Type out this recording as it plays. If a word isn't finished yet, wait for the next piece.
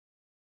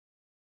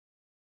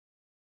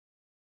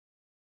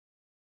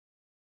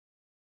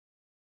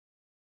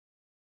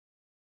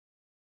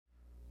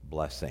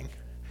blessing.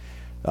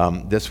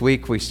 This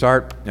week we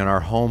start in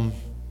our home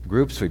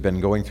groups. We've been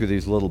going through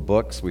these little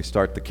books. We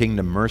start the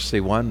Kingdom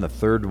Mercy one, the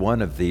third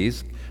one of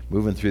these,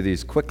 moving through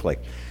these quickly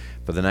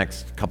for the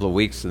next couple of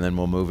weeks, and then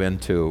we'll move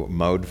into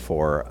mode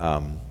for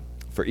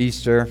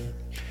Easter.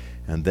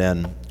 And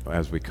then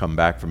as we come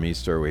back from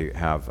Easter, we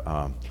have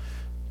a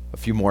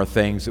few more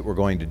things that we're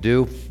going to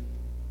do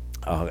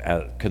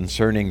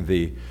concerning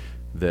the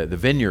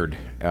vineyard,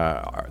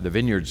 the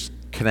vineyard's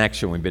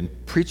connection. We've been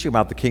preaching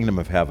about the kingdom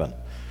of heaven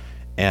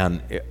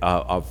and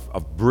of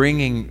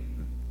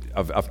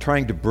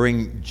trying to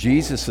bring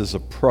Jesus'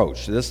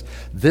 approach.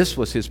 This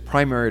was his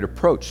primary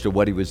approach to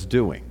what he was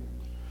doing.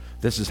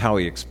 This is how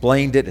he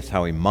explained it. It's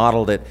how he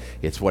modeled it.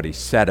 It's what he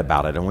said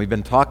about it. And we've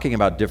been talking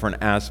about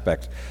different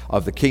aspects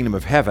of the kingdom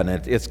of heaven.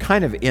 It's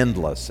kind of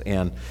endless.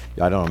 And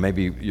I don't know,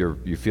 maybe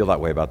you feel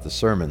that way about the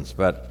sermons.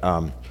 But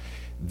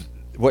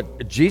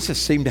what Jesus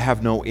seemed to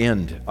have no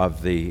end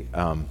of the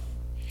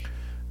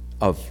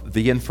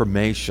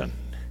information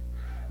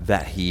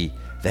that he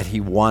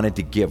wanted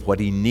to give, what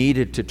he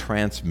needed to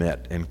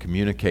transmit and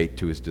communicate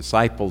to his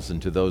disciples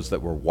and to those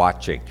that were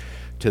watching,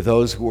 to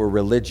those who were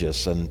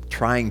religious and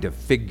trying to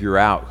figure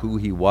out who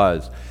he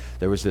was.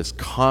 There was this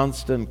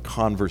constant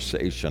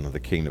conversation of the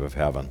kingdom of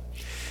heaven.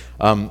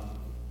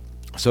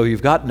 So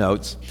you've got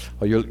notes.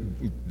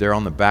 They're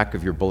on the back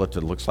of your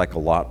bulletin. It looks like a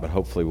lot, but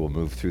hopefully we'll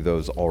move through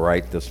those all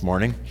right this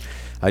morning.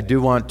 I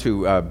do want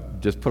to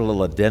just put a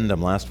little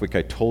addendum. Last week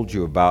I told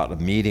you about a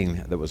meeting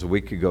that was a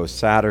week ago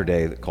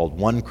Saturday called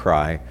One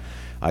Cry.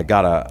 I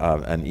got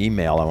an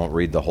email. I won't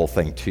read the whole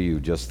thing to you,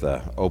 just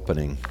the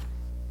opening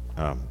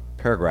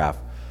paragraph,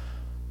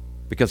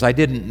 because I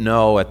didn't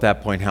know at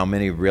that point how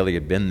many really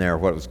had been there,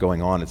 what was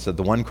going on. It said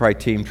the One Cry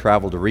team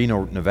traveled to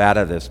Reno,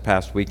 Nevada this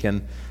past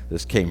weekend.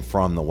 This came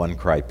from the One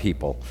Cry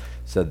people.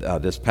 Said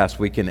this past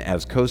weekend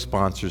as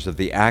co-sponsors of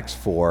the Acts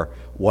 4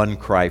 One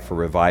Cry for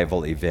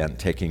Revival event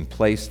taking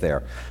place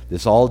there.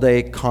 This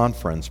all-day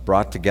conference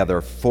brought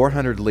together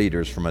 400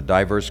 leaders from a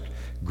diverse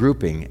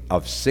grouping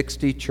of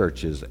 60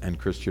 churches and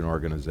Christian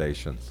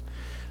organizations.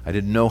 I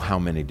didn't know how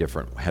many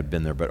different had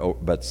been there,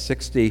 but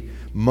 60,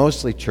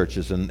 mostly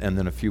churches, and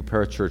then a few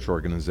parachurch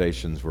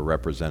organizations were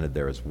represented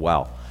there as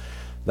well.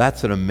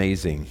 That's an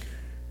amazing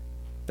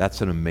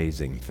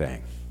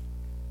thing.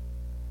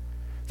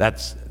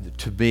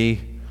 To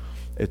me,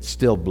 it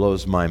still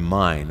blows my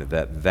mind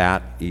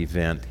that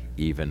event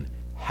even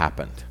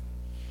happened.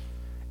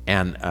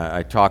 And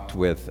I talked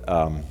with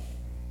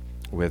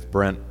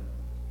Brent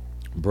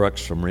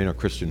Brooks from Reno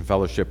Christian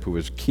Fellowship, who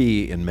was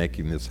key in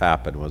making this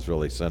happen, was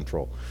really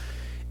central.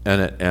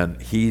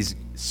 And he's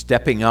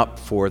stepping up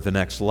for the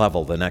next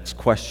level. The next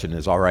question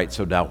is, all right,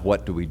 so now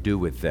what do we do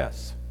with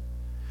this?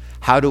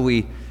 How do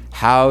we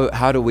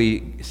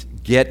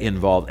get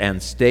involved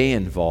and stay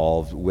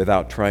involved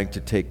without trying to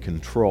take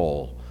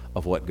control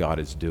of what God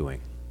is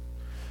doing?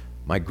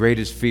 My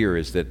greatest fear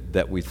is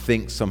that we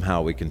think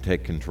somehow we can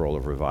take control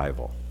of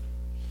revival.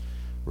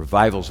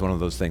 Revival is one of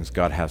those things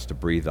God has to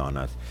breathe on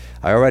us.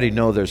 I already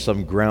know there's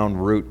some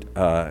ground root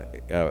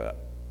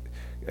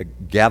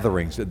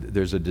gatherings.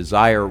 There's a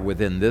desire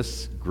within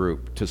this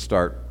group to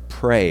start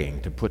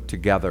praying, to put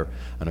together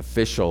an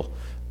official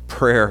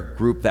prayer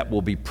group that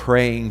will be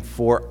praying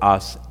for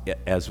us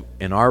as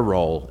in our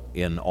role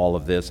in all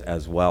of this,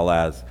 as well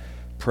as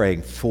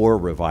praying for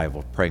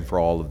revival, praying for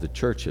all of the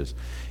churches.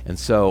 And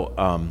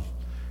so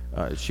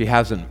she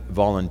hasn't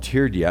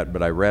volunteered yet,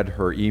 but I read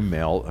her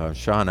email.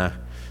 Shauna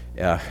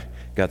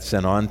got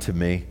sent on to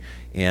me,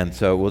 and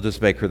so we'll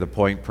just make her the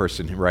point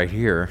person right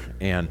here.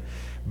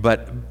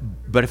 But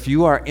if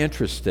you are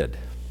interested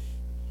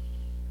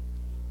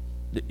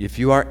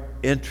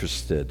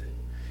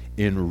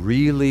in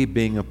really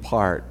being a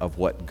part of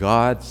what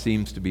God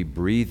seems to be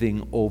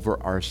breathing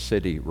over our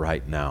city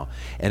right now,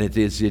 and it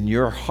is in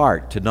your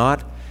heart to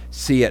not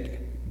see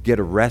it get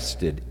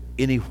arrested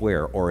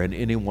anywhere or in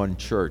any one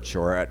church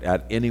or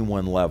at any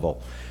one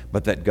level,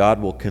 but that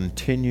God will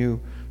continue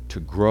to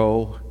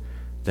grow,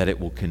 that it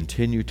will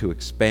continue to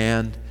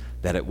expand,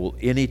 that it will,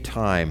 any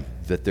time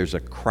that there's a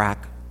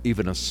crack,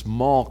 even a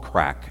small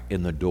crack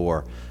in the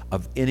door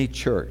of any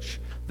church,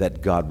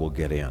 that God will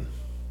get in.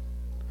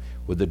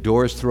 With the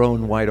doors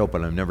thrown wide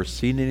open, I've never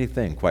seen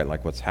anything quite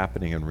like what's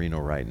happening in Reno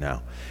right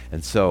now.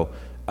 And so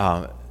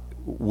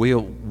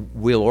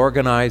we'll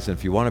organize, and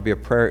if you want to be a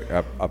part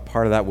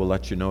of that, we'll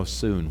let you know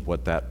soon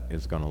what that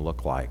is going to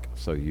look like,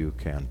 so you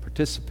can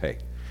participate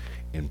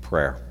in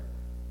prayer.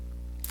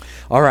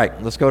 All right,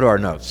 let's go to our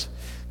notes.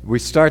 We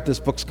start,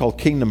 this book's called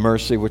Kingdom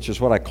Mercy, which is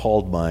what I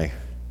called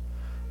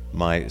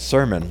my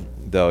sermon,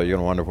 though you're going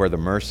to wonder where the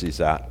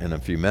mercy's at in a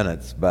few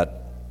minutes.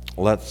 But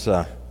let's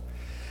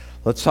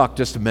talk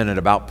just a minute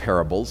about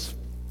parables,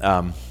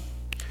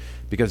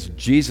 because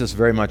Jesus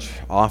very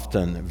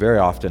often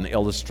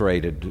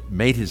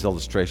made his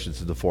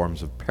illustrations in the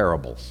forms of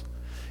parables.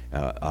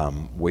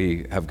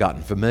 We have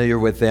gotten familiar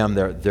with them.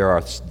 There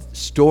are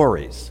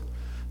stories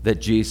that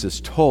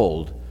Jesus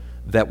told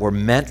that were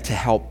meant to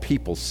help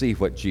people see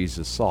what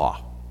Jesus saw.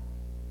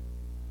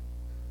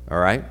 All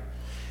right?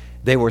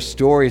 They were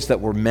stories that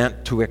were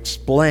meant to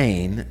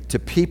explain to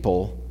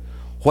people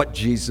what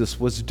Jesus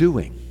was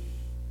doing.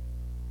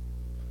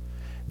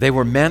 They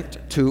were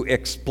meant to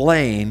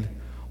explain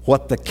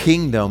what the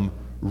kingdom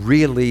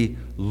really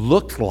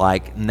looked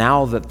like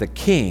now that the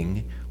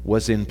king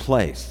was in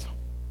place.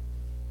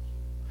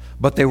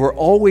 But there was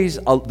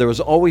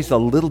always a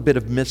little bit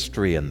of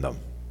mystery in them.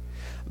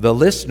 The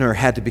listener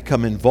had to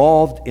become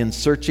involved in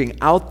searching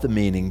out the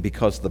meaning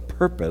because the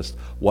purpose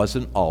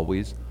wasn't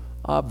always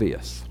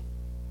obvious.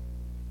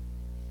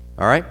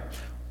 All right?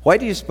 Why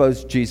do you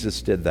suppose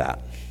Jesus did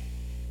that?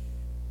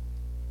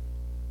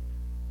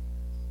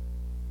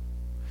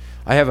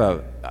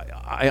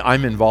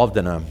 I'm involved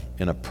in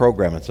a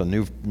program. It's a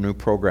new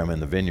program in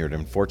the Vineyard.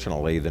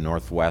 Unfortunately, the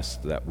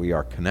Northwest that we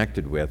are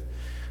connected with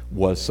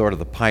was sort of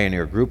the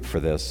pioneer group for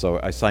this. So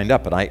I signed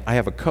up, and I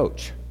have a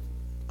coach.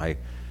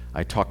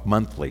 I talk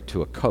monthly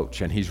to a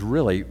coach, and he's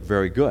really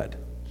very good.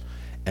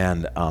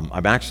 And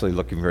I'm actually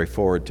looking very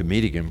forward to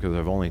meeting him because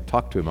I've only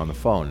talked to him on the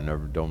phone and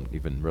never don't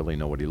even really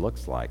know what he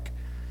looks like.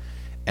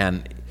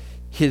 And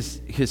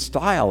his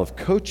style of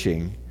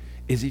coaching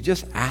is he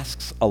just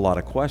asks a lot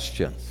of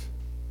questions.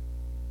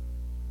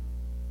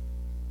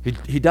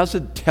 He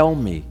doesn't tell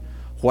me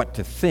what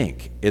to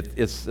think.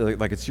 It's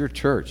like it's your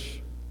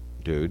church,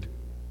 dude.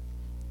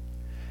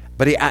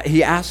 But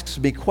he asks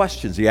me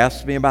questions. He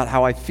asks me about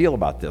how I feel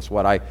about this,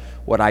 what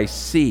I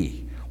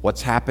see,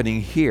 what's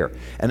happening here.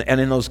 And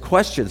in those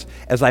questions,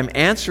 as I'm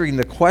answering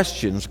the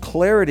questions,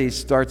 clarity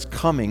starts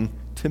coming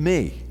to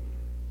me.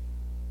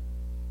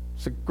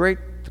 It's a great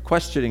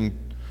questioning.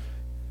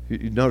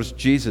 You notice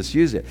Jesus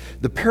used it.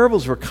 The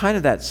parables were kind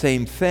of that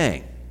same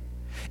thing.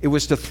 It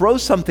was to throw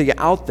something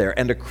out there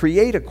and to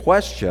create a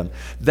question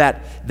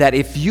that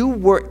if you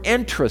were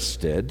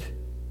interested,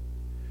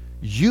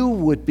 you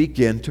would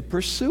begin to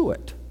pursue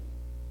it.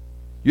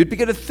 You'd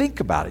begin to think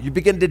about it. You'd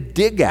begin to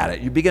dig at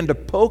it. You'd begin to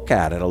poke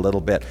at it a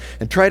little bit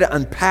and try to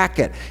unpack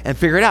it and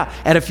figure it out.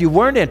 And if you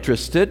weren't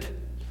interested,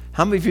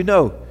 how many of you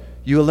know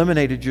you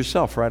eliminated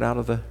yourself right out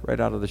of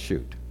the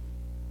chute?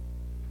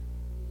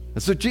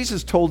 And so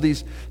Jesus told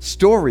these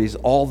stories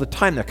all the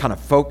time. They're kind of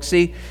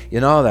folksy,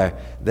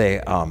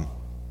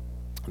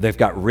 They've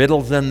got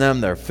riddles in them.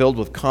 They're filled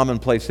with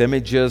commonplace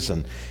images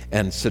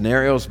and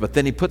scenarios, but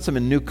then he puts them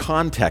in new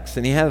context.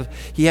 And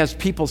he has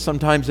people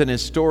sometimes in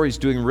his stories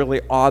doing really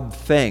odd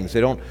things.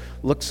 They don't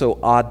look so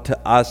odd to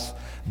us,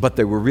 but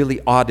they were really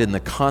odd in the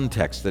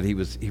context that he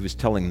was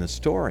telling the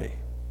story.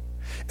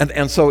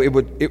 And so it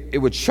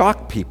would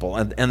shock people,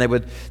 and they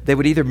would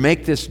either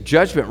make this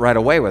judgment right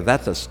away, well,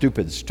 that's a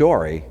stupid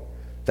story,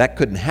 that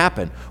couldn't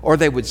happen, or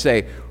they would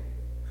say,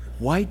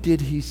 why did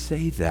he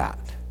say that?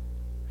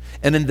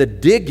 And in the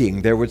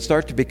digging, there would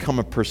start to become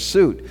a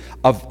pursuit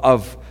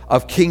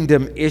of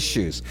kingdom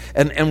issues.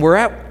 And we're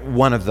at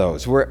one of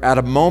those. We're at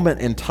a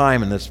moment in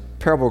time in this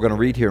parable we're going to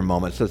read here in a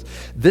moment. It says,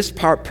 this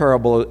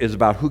parable is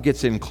about who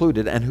gets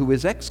included and who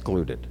is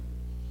excluded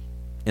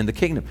in the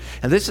kingdom.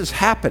 And this is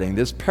happening.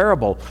 This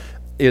parable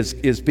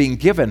is being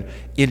given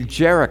in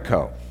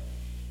Jericho.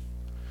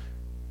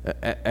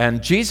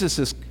 And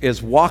Jesus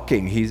is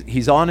walking.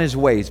 He's on his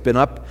way. He's been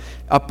up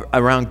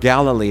around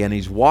Galilee, and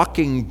he's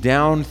walking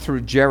down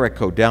through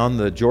Jericho, down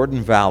the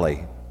Jordan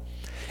Valley.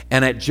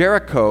 And at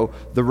Jericho,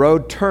 the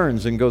road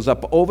turns and goes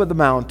up over the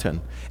mountain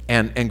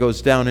and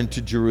goes down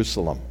into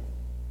Jerusalem.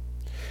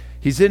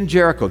 He's in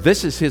Jericho.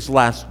 This is his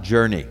last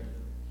journey.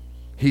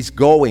 He's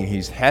going.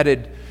 He's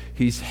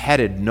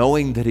headed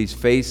knowing that he's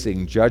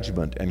facing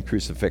judgment and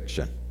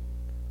crucifixion.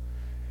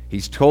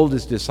 He's told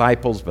his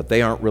disciples, but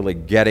they aren't really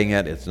getting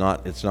it. It's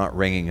not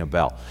ringing a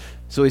bell.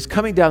 So he's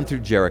coming down through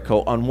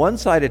Jericho. On one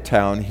side of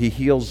town, he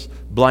heals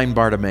blind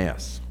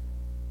Bartimaeus.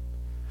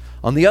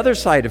 On the other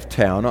side of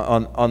town,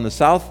 on the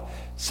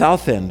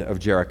south end of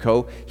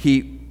Jericho,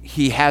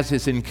 he has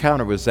his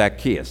encounter with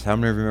Zacchaeus. How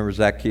many of you remember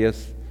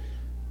Zacchaeus?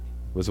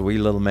 Was a wee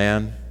little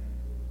man?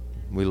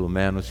 Wee little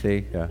man, was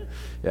he?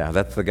 Yeah,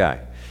 that's the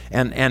guy.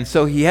 And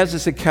so he has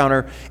this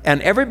encounter,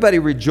 and everybody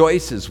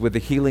rejoices with the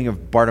healing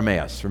of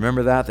Bartimaeus.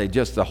 Remember that?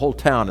 The whole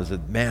town is,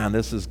 man,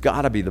 this has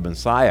got to be the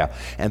Messiah.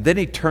 And then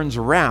he turns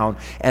around,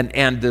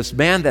 and this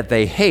man that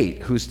they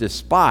hate, who's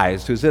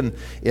despised, who's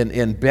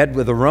in bed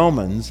with the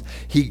Romans,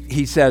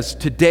 he says,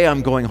 today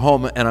I'm going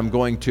home, and I'm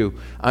going to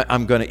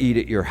eat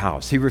at your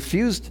house. He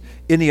refused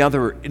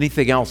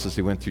anything else as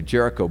he went through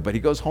Jericho, but he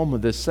goes home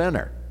with this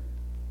sinner.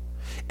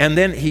 And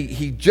then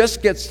he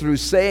just gets through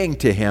saying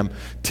to him,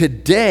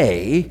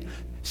 today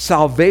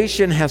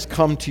salvation has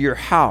come to your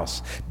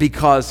house,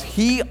 because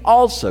he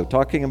also,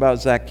 talking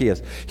about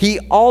Zacchaeus, he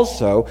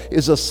also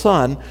is a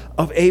son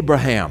of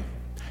Abraham.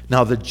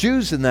 Now the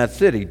Jews in that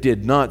city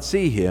did not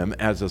see him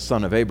as a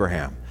son of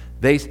Abraham.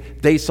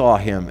 They saw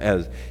him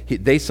as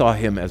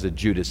a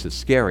Judas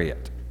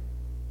Iscariot.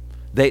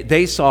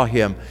 They saw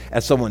him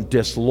as someone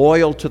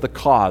disloyal to the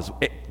cause,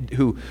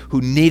 who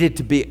needed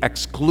to be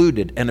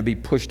excluded and to be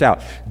pushed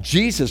out.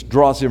 Jesus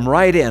draws him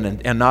right in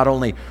and not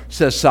only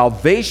says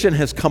salvation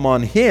has come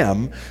on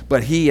him,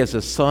 but he is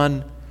a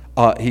son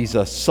He's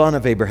a son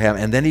of Abraham.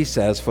 And then he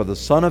says, for the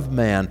Son of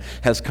Man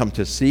has come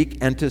to seek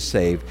and to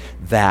save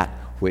that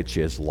which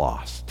is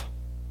lost.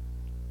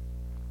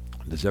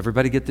 Does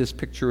everybody get this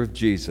picture of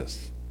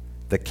Jesus,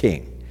 the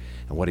King,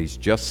 and what he's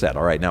just said?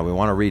 All right, now we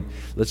want to read,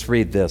 let's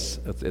read this.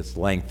 It's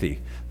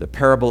lengthy. The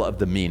parable of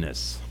the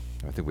minas.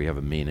 I think we have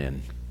a mina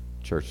in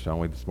church, don't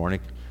we, this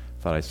morning?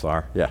 Thought I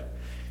saw her. Yeah.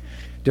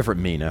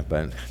 Different mina,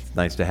 but it's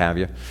nice to have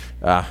you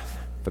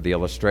for the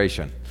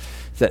illustration.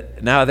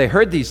 Now they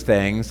heard these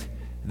things.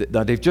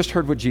 Now they've just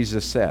heard what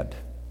Jesus said.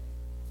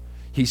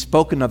 He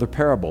spoke another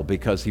parable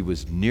because he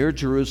was near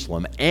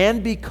Jerusalem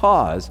and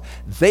because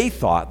they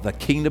thought the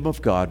kingdom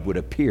of God would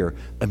appear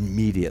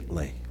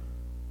immediately.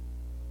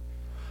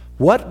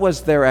 What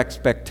was their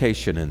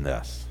expectation in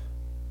this?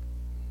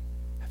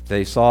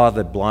 They saw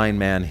the blind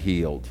man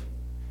healed.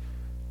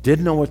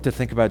 Didn't know what to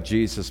think about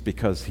Jesus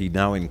because he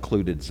now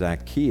included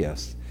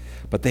Zacchaeus.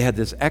 But they had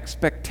this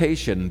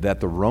expectation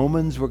that the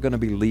Romans were going to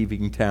be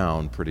leaving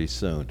town pretty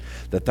soon,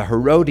 that the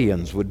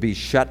Herodians would be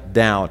shut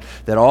down,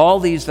 that all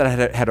these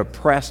that had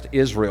oppressed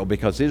Israel,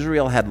 because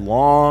Israel had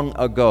long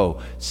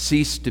ago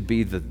ceased to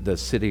be the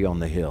city on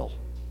the hill.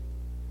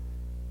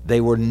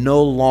 They were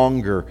no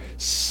longer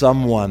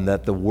someone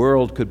that the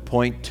world could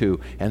point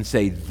to and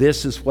say,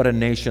 this is what a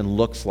nation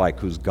looks like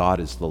whose God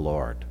is the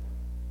Lord.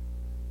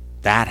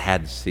 That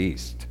had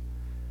ceased.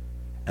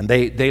 And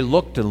they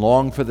looked and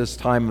longed for this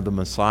time of the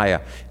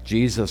Messiah.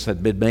 Jesus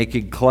had been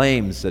making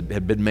claims,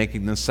 had been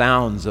making the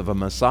sounds of a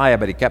Messiah,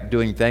 but he kept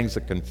doing things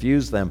that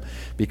confused them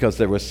because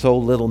there was so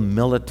little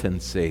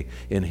militancy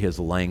in his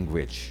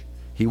language.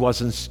 He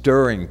wasn't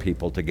stirring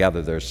people to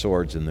gather their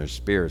swords and their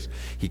spears.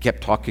 He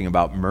kept talking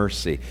about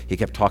mercy. He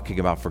kept talking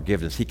about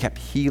forgiveness. He kept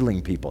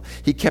healing people.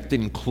 He kept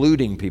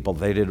including people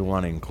they didn't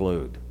want to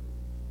include.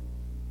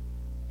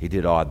 He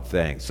did odd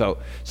things. So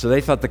they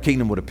thought the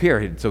kingdom would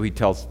appear. So he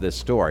tells this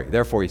story.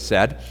 Therefore he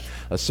said,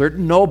 a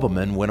certain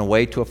nobleman went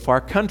away to a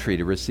far country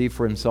to receive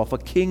for himself a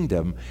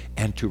kingdom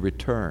and to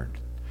return.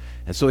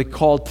 And so he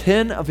called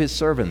 10 of his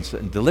servants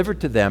and delivered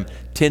to them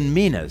 10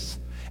 minas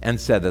and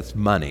said, that's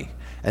money.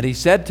 And he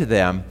said to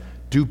them,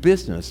 do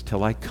business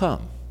till I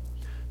come.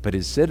 But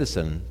his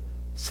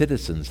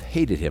citizens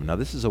hated him. Now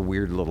this is a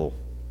weird little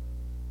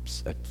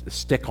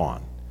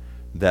stick-on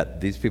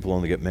that these people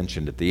only get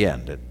mentioned at the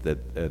end,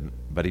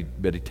 but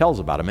he tells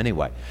about him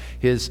anyway.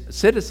 His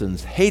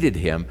citizens hated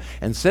him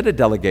and sent a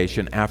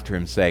delegation after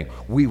him saying,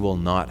 we will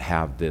not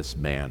have this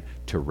man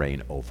to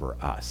reign over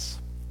us.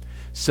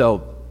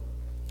 So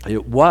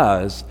it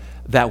was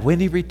that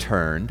when he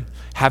returned,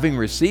 having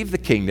received the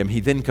kingdom, he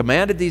then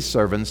commanded these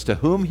servants to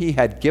whom he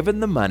had given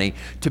the money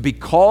to be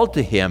called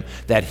to him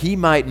that he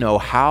might know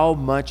how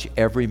much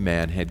every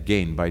man had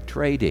gained by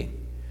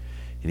trading.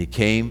 And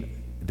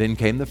then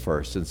came the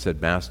first and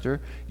said, Master,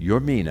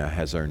 your mina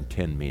has earned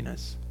 10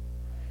 minas.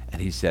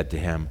 And he said to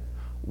him,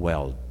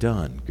 well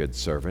done, good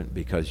servant,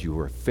 because you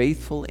were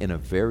faithful in a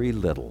very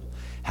little,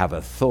 have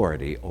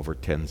authority over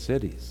 10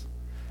 cities.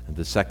 And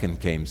the second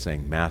came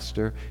saying,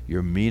 Master,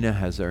 your mina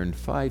has earned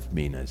 5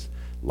 minas.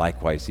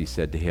 Likewise he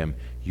said to him,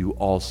 you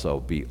also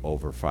be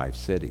over 5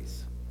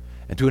 cities.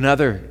 And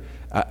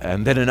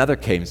then another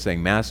came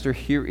saying, Master,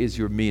 here is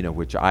your mina,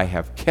 which I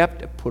have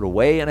kept put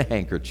away in a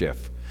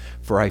handkerchief,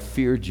 for I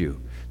feared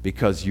you,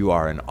 because you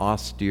are an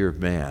austere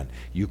man.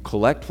 You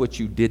collect what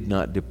you did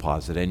not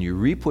deposit, and you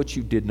reap what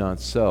you did not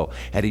sow.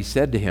 And he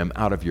said to him,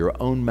 out of your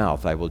own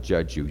mouth I will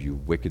judge you, you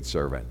wicked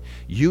servant.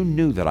 You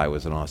knew that I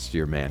was an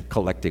austere man,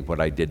 collecting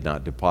what I did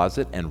not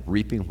deposit and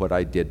reaping what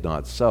I did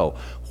not sow.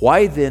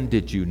 Why then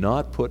did you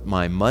not put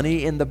my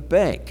money in the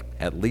bank,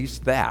 at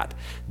least that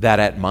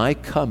at my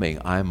coming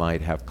I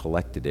might have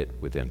collected it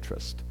with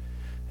interest?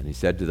 And he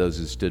said to those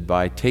who stood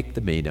by, take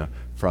the mina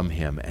from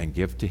him and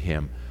give to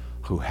him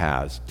who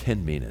has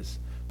 10 minas.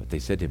 But they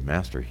said to him,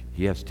 Master,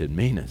 he has 10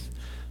 minas.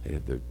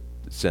 The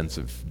sense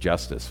of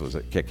justice was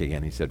kicking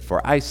in. He said,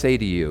 for I say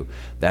to you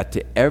that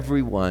to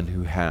everyone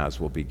who has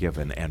will be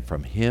given, and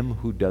from him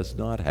who does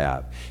not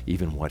have,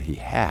 even what he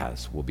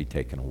has will be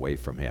taken away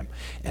from him.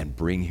 And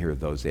bring here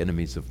those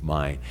enemies of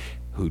mine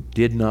who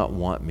did not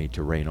want me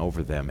to reign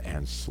over them,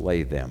 and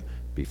slay them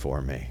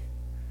before me.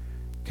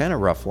 Kind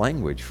of rough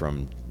language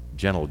from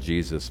gentle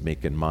Jesus,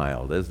 meek and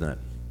mild, isn't it?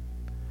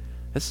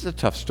 This is a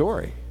tough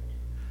story.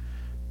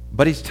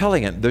 But he's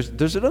telling it.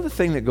 There's another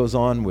thing that goes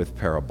on with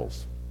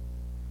parables,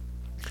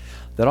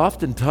 that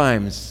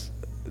oftentimes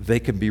they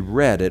can be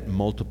read at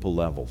multiple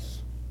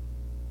levels,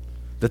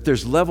 that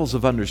there's levels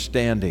of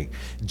understanding.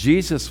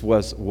 Jesus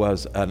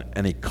was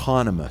an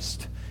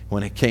economist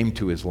when it came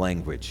to his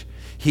language.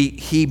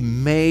 He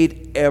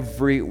made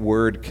every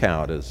word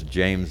count, as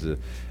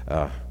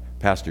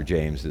Pastor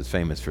James is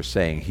famous for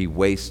saying, he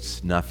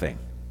wastes nothing.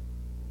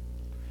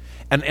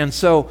 And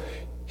so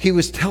he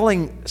was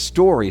telling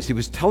stories. He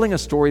was telling a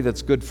story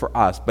that's good for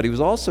us, but he was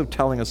also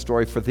telling a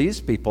story for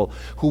these people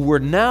who were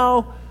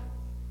now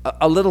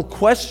a little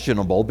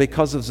questionable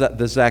because of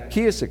the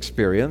Zacchaeus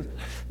experience.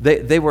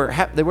 They were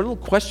a little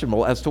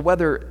questionable as to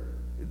whether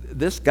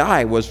this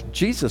guy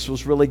Jesus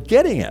was really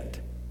getting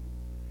it.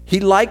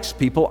 He likes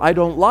people I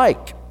don't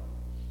like.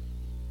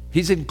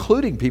 He's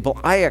including people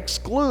I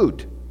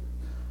exclude.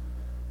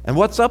 And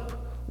what's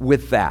up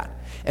with that?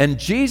 And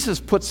Jesus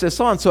puts this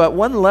on. So at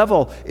one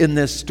level in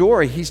this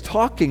story, he's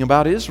talking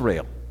about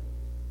Israel.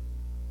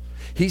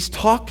 He's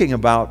talking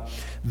about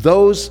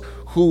those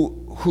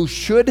who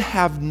should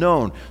have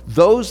known,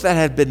 those that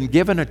had been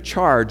given a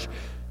charge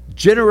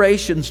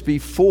generations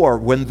before,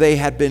 when they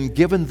had been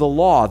given the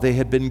law, they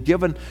had been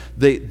given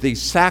the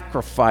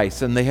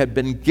sacrifice, and they had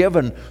been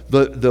given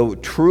the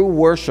true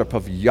worship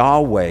of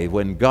Yahweh,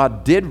 when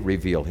God did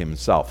reveal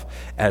himself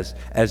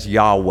as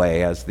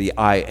Yahweh, as the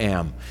I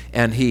am.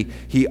 And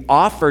he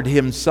offered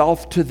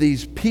himself to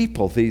these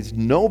people, these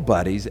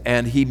nobodies,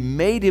 and he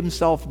made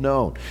himself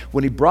known.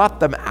 When he brought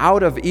them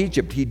out of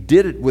Egypt, he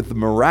did it with the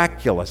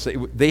miraculous.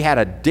 They had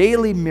a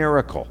daily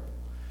miracle.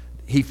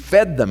 He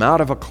fed them out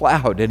of a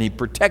cloud, and he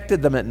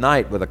protected them at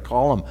night with a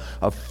column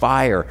of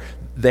fire.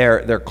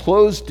 Their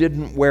clothes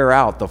didn't wear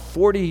out. The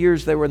 40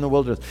 years they were in the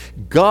wilderness,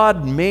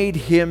 God made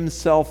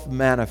himself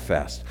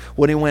manifest.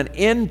 When they went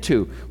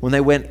into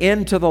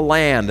the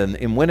land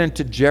and went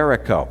into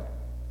Jericho.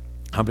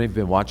 How many have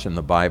been watching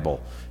the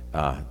Bible?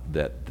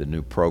 That the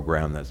new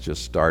program that's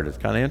just started. It's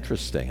kind of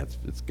interesting.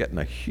 It's getting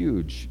a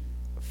huge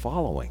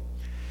following.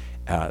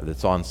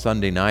 It's on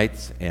Sunday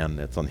nights, and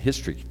it's on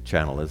History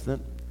Channel, isn't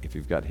it? If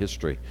you've got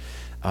history,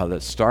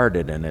 that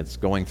started, and it's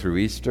going through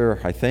Easter,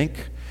 I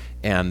think,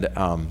 and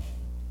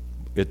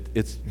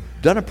it's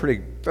done a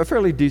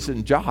fairly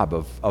decent job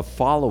of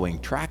following,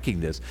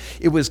 tracking this.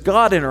 It was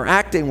God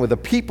interacting with the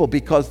people,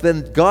 because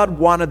then God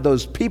wanted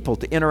those people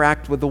to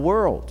interact with the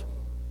world.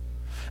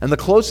 And the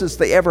closest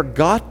they ever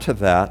got to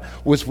that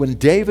was when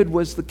David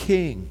was the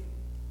king.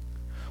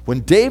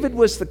 When David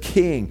was the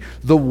king,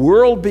 the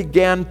world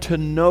began to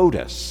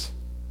notice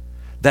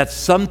that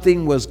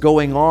something was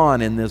going on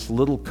in this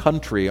little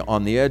country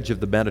on the edge of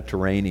the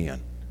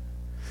Mediterranean.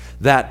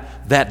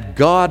 That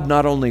God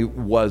not only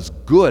was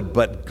good,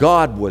 but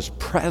God was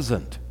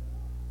present.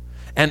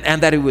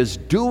 And that he was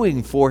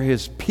doing for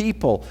his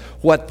people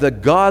what the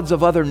gods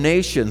of other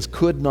nations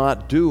could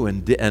not do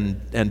and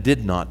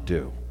did not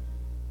do.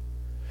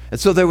 And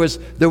so there was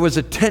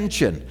a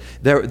tension.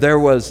 There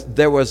was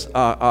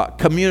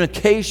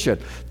communication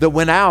that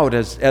went out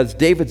as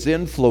David's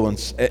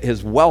influence,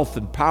 his wealth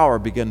and power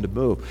began to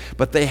move.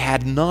 But they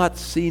had not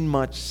seen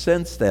much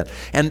since then.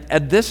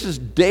 And this is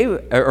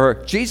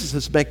Jesus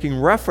is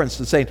making reference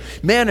and saying,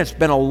 man, it's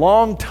been a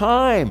long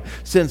time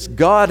since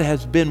God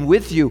has been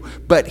with you,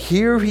 but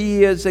here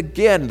he is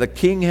again. The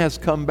king has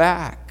come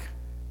back.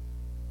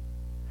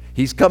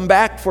 He's come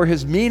back for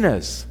his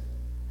Minas,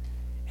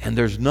 and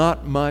there's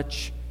not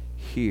much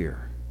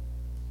here.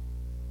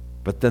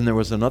 But then there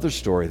was another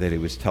story that he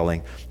was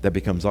telling that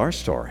becomes our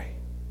story,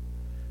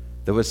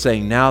 that was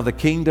saying, now the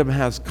kingdom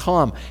has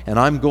come, and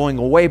I'm going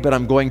away, but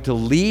I'm going to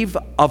leave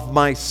of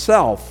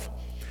myself.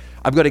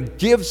 I'm going to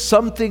give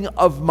something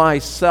of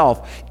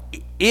myself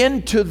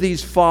into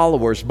these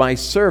followers, my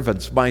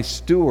servants, my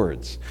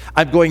stewards.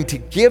 I'm going to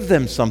give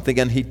them something.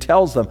 And he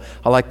tells them,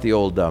 I like the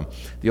old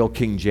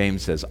King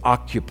James says,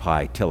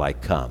 occupy till I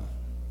come.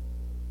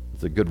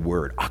 It's a good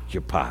word,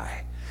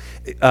 occupy.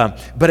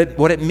 But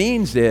what it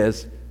means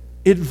is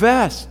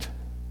invest.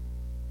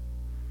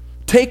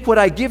 Take what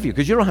I give you,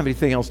 because you don't have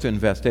anything else to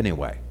invest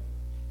anyway.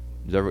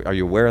 Are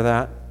you aware of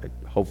that?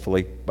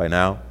 Hopefully by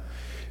now.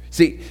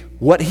 See,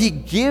 what he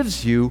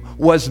gives you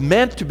was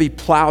meant to be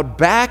plowed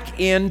back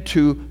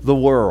into the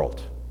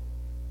world.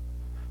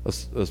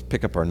 Let's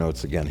pick up our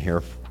notes again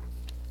here.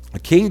 A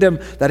kingdom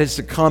that is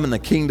to come and the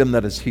kingdom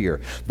that is here.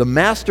 The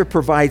master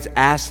provides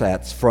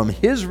assets from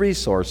his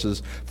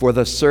resources for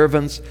the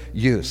servant's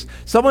use.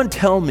 Someone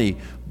tell me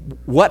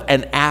what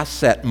an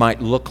asset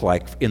might look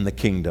like in the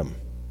kingdom.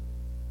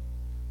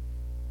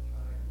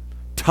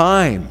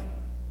 Time.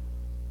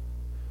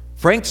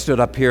 Frank stood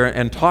up here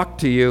and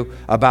talked to you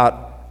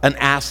about an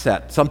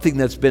asset, something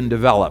that's been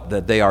developed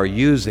that they are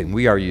using,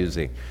 we are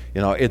using.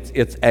 You know, it's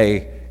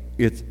a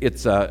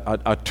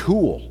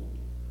tool.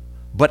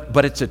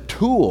 But it's a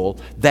tool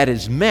that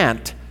is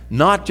meant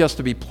not just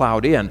to be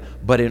plowed in,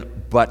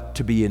 but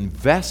to be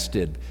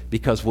invested,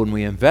 because when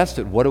we invest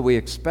it, what do we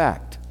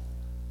expect?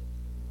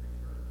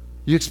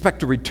 You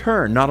expect a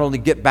return, not only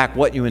get back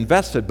what you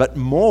invested, but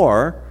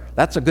more.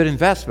 That's a good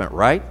investment,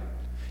 right?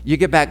 You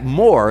get back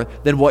more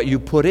than what you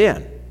put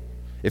in.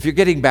 If you're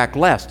getting back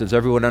less, does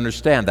everyone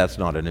understand that's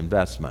not an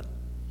investment?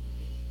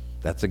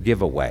 That's a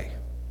giveaway.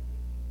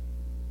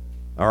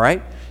 All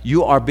right?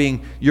 You're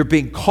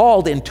being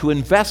called into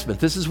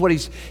investment. This is what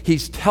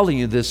he's telling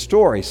you this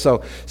story.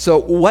 So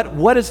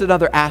what is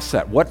another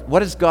asset?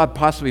 What is God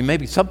possibly,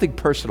 maybe something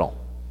personal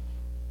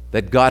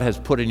that God has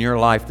put in your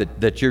life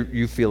that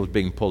you feel is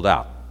being pulled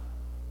out?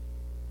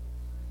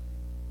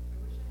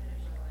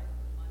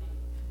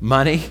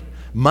 Money?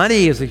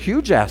 Money is a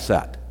huge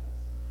asset.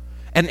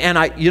 And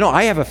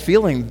I have a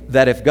feeling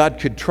that if God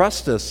could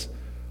trust us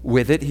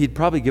with it, he'd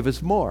probably give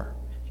us more.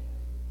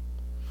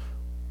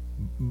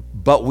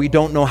 But we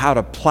don't know how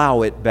to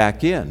plow it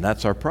back in.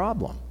 That's our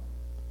problem.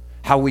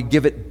 how we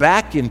give it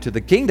back into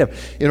the kingdom.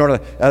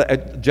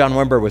 John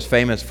Wimber was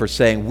famous for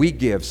saying, we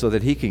give so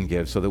that he can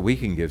give, so that we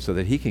can give, so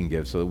that he can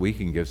give, so that we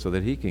can give, so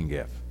that he can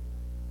give.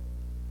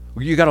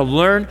 You got to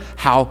learn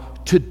how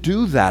to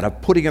do that,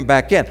 of putting it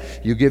back in.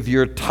 You give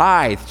your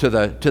tithe to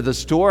the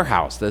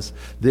storehouse.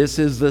 This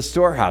is the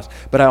storehouse.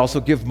 But I also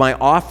give my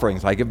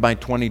offerings. I give my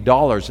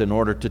 $20 in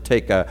order to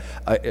take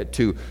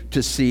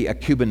to see a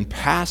Cuban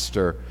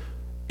pastor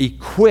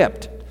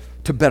equipped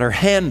to better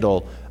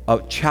handle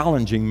a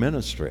challenging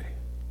ministry.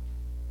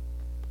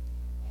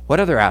 What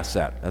other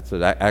asset? That's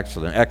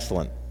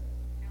excellent.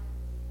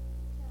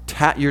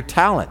 Your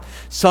talent.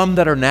 Some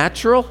that are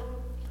natural,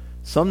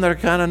 some that are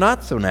kind of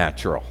not so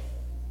natural.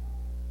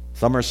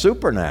 Some are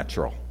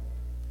supernatural.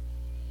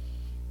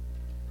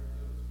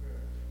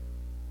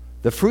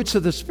 The fruits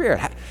of the Spirit.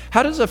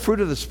 How does the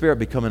fruit of the Spirit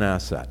become an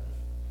asset?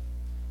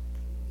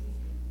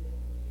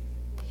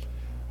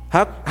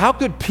 How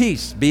could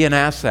peace be an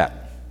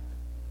asset?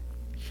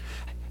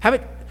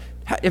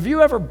 Have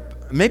you ever,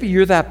 maybe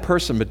you're that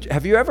person, but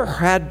have you ever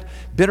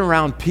been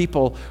around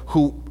people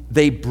who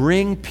they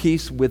bring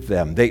peace with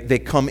them? They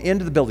come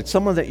into the building,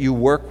 someone that you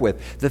work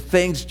with, the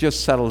things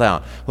just settle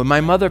down. When my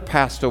mother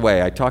passed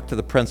away, I talked to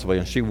the principal,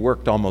 and she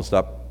worked almost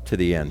up to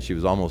the end. She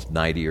was almost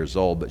 90 years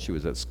old, but she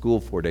was at school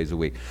 4 days a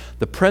week.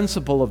 The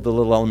principal of the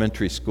little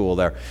elementary school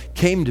there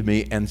came to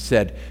me and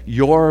said,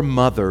 your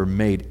mother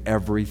made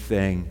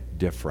everything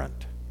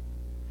different.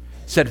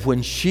 Said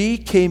when she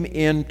came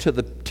into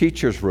the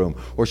teacher's room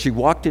or she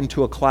walked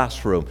into a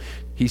classroom,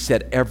 he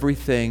said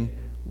everything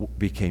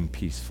became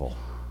peaceful.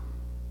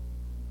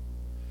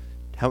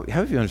 How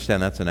do you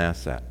understand that's an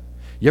asset?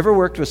 You ever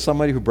worked with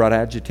somebody who brought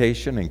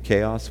agitation and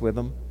chaos with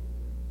them?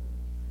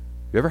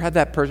 You ever had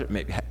that person?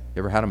 You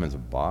ever had them as a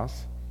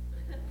boss?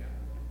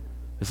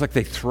 It's like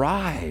they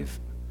thrive.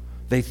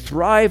 They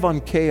thrive on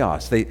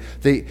chaos.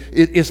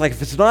 It's like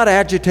if it's not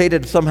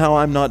agitated, somehow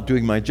I'm not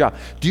doing my job.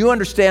 Do you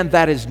understand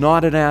that is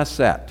not an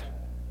asset?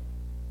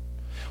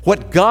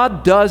 What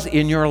God does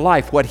in your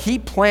life, what He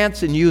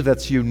plants in you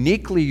that's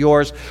uniquely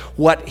yours,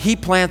 what He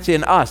plants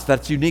in us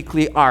that's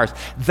uniquely ours,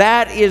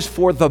 that is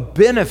for the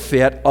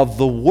benefit of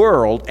the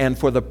world and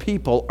for the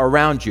people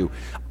around you.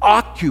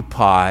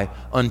 Occupy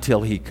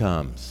until He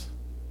comes.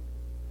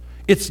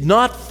 It's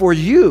not for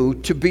you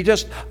to be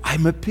just,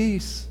 I'm at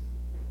peace.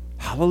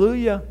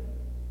 Hallelujah.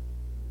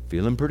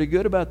 Feeling pretty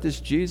good about this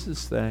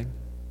Jesus thing.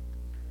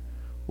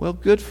 Well,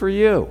 good for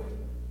you.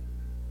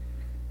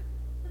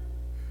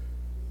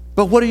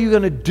 But what are you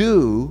going to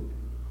do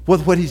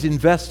with what He's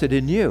invested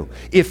in you?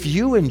 If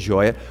you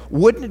enjoy it,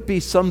 wouldn't it be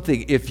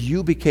something if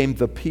you became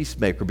the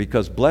peacemaker?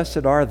 Because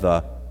blessed are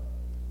the...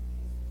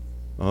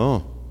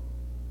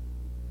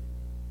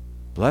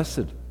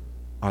 blessed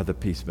are the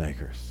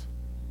peacemakers.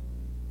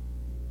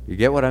 You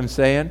get what I'm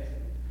saying?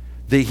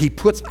 He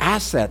puts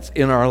assets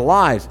in our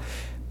lives.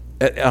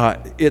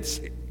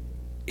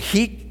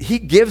 He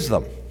gives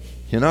them,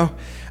 you know.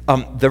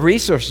 The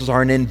resources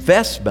are an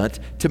investment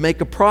to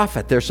make a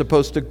profit. They're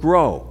supposed to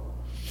grow.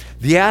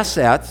 The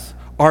assets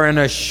are an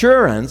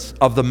assurance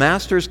of the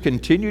master's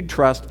continued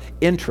trust,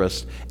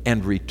 interest,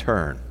 and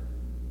return.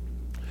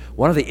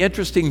 One of the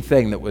interesting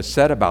things that was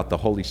said about the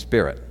Holy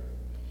Spirit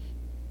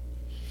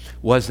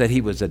was that He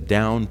was a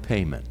down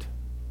payment.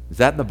 Is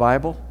that in the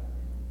Bible?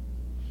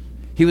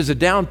 He was a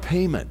down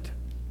payment.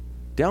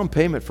 Down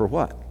payment for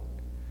what?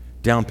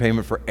 Down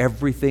payment for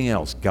everything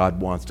else God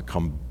wants to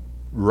come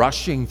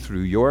rushing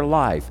through your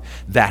life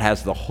that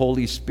has the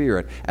Holy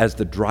Spirit as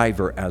the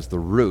driver, as the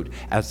root,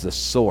 as the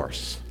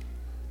source,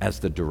 as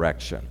the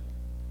direction.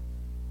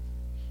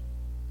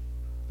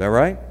 Is that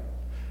right?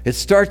 It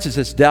starts as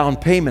this down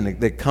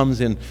payment that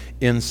comes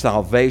in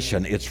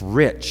salvation. It's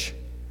rich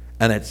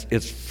and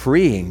it's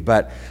freeing,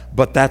 but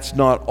that's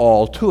not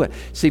all to it.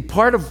 See,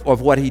 part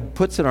of what He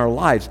puts in our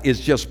lives is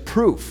just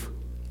proof.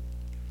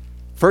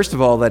 First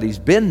of all, that He's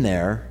been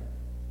there.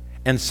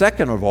 And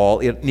second of all,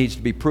 it needs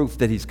to be proof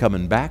that He's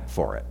coming back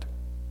for it.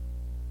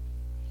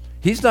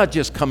 He's not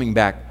just coming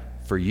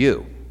back for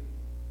you.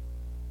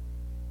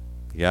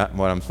 Yeah,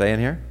 what I'm saying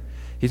here?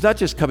 He's not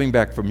just coming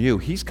back from you.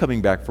 He's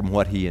coming back from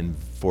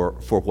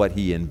for what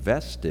He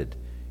invested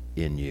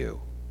in you.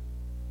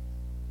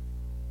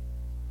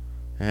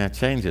 And it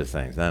changes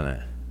things, doesn't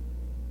it?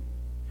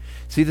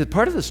 See, the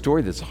part of the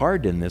story that's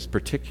hard in this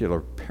particular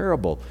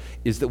parable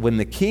is that when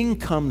the king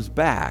comes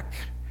back,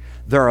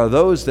 there are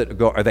those that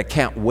go or that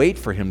can't wait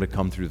for him to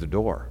come through the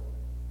door.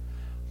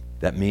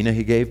 That mina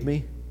he gave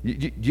me?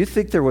 Do you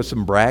think there was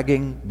some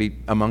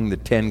bragging among the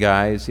 10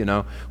 guys? You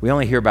know, we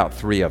only hear about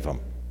 3 of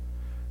them.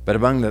 But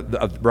among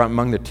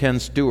the 10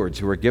 stewards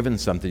who were given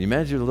something, you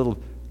imagine a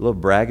little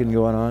bragging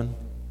going on?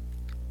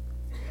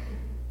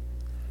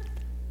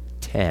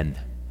 10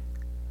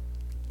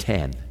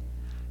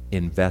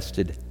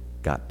 invested,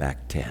 got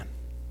back 10.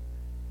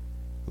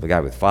 The guy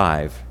with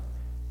 5,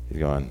 he's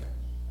going,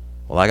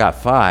 well, I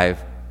got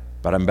 5,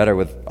 but I'm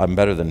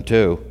better than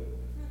 2.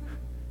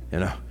 You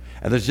know,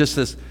 and there's just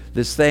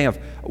this thing of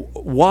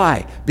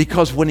why?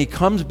 Because when he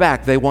comes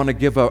back, they want to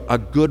give a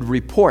good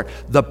report.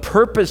 The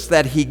purpose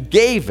that he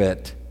gave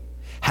it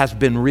has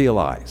been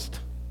realized.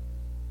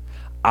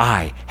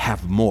 I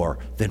have more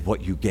than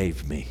what you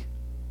gave me,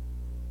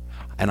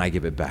 and I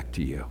give it back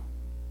to you.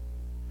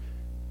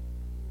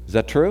 Is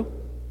that true?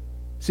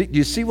 See,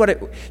 you see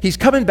he's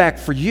coming back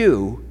for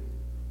you,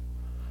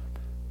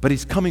 but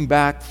he's coming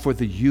back for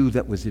the you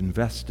that was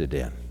invested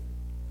in.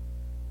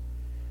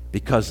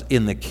 Because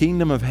in the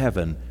kingdom of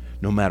heaven,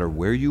 no matter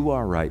where you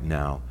are right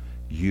now,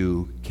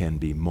 you can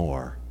be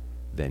more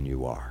than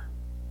you are.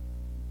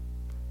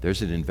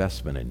 There's an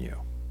investment in you.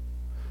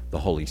 The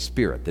Holy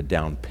Spirit, the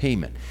down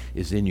payment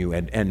is in you.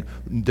 And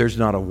there's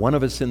not a one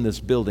of us in this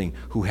building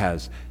who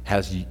has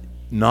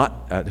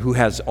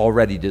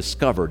already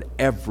discovered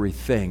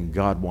everything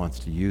God wants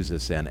to use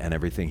us in and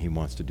everything he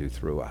wants to do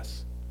through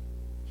us.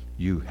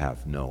 You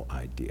have no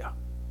idea.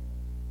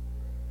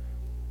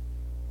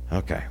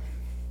 Okay.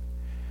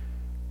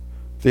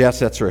 The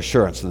assets are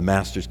assurance of the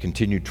master's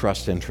continued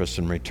trust, interest,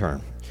 and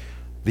return.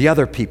 The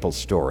other people's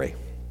story.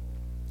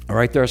 All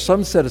right, there are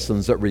some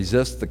citizens that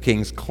resist the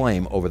king's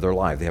claim over their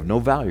life. They have no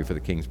value for the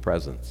king's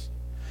presence.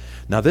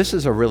 Now, this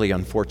is a really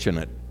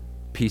unfortunate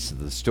piece of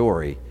the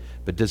story,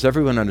 but does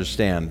everyone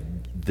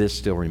understand this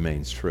still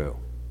remains true?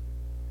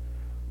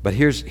 But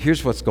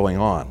here's what's going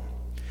on.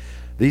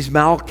 These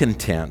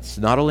malcontents,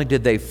 not only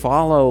did they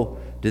follow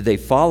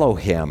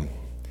him.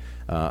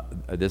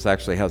 This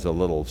actually has a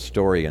little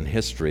story in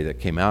history that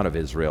came out of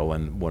Israel,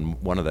 and when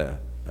one of the,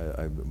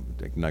 I'm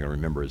not going to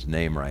remember his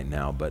name right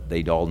now, but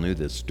they all knew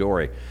this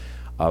story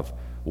of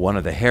one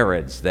of the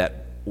Herods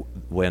that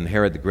when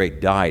Herod the Great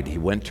died, he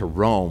went to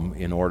Rome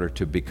in order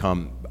to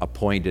become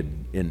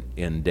appointed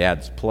in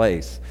Dad's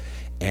place.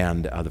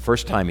 And the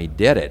first time he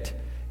did it,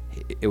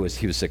 he was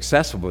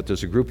successful, but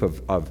there's a group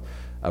of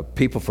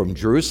people from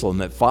Jerusalem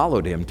that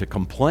followed him to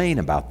complain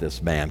about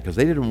this man because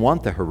they didn't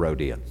want the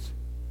Herodians.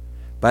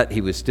 But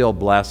he was still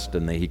blessed,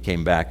 and he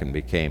came back and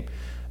became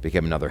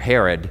another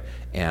Herod.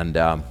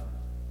 And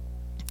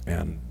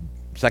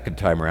second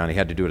time around, he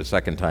had to do it a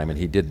second time, and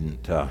he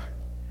didn't.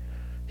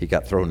 He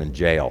got thrown in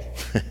jail.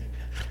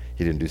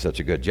 He didn't do such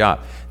a good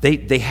job.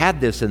 They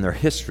had this in their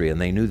history, and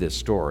they knew this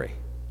story.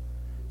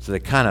 So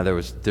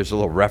there's a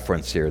little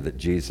reference here that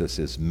Jesus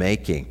is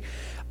making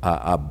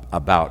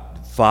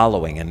about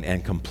following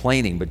and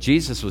complaining. But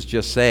Jesus was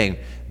just saying,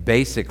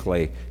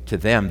 basically, to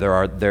them, there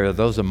are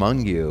those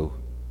among you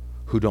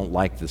who don't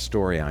like the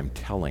story I'm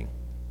telling.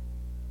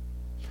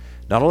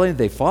 Not only did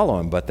they follow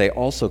him, but they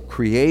also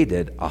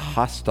created a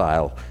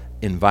hostile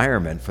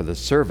environment for the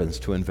servants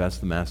to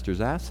invest the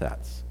master's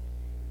assets.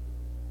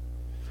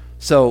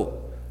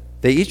 So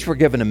they each were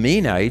given a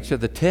mina, each of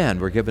the 10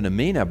 were given a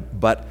mina,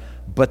 but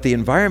the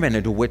environment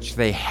into which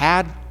they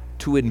had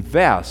to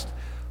invest,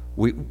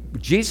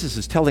 Jesus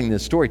is telling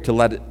this story to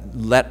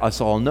let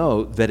us all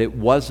know that it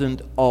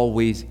wasn't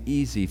always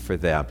easy for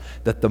them,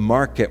 that the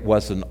market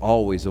wasn't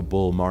always a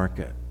bull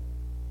market.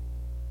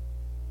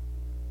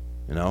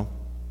 You know?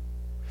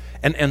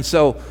 And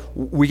so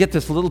we get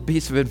this little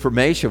piece of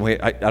information.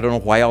 I don't know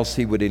why else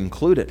he would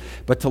include it,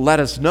 but to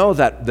let us know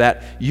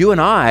that you and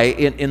I,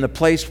 in the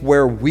place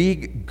where we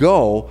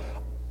go,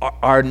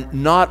 are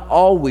not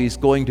always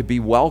going to be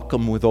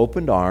welcome with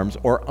open arms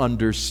or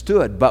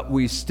understood, but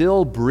we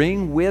still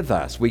bring with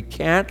us. We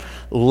can't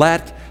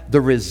let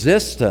the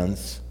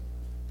resistance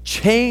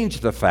change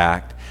the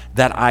fact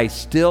that I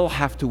still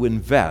have to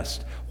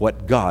invest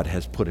what God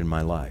has put in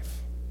my life.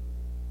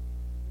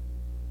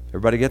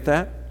 Everybody get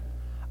that?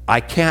 I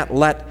can't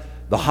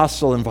let the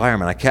hostile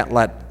environment, I can't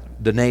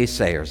let the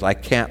naysayers, I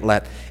can't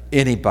let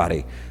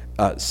anybody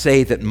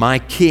say that my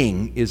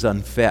king is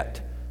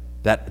unfit,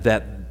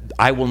 that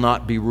I will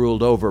not be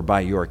ruled over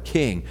by your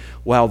king.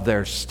 Well,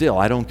 they're still,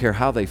 I don't care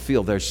how they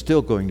feel, they're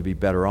still going to be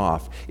better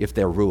off if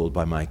they're ruled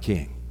by my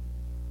king.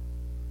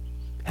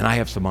 And I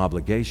have some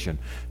obligation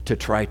to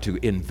try to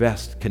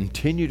invest,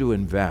 continue to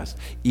invest,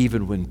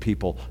 even when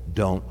people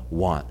don't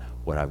want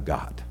what I've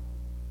got.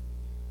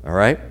 All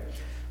right?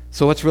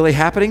 So what's really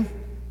happening?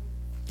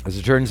 As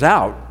it turns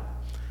out,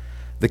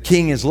 the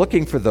king is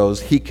looking for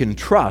those he can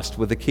trust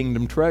with the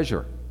kingdom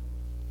treasure.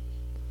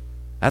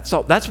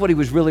 That's what he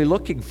was really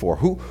looking for.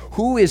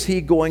 Who is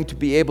he going to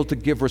be able to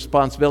give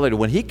responsibility to?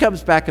 When he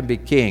comes back and be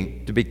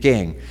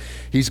king,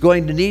 he's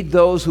going to need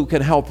those who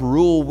can help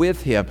rule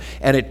with him.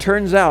 And it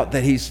turns out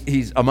that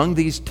he's among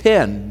these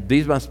 10,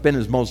 these must have been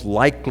his most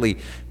likely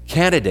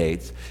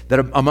candidates,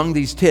 that among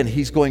these 10,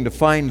 he's going to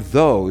find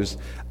those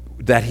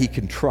that he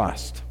can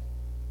trust.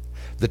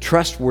 The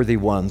trustworthy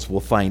ones will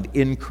find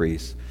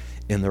increase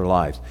in their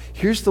lives.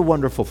 Here's the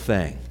wonderful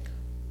thing.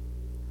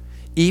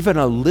 Even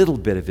a little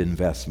bit of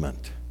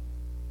investment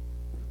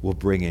will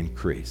bring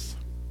increase.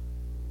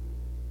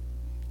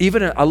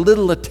 Even a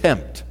little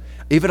attempt,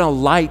 even a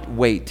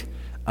lightweight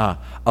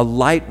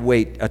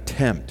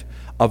attempt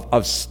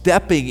of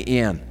stepping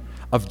in,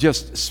 of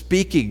just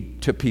speaking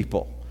to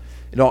people,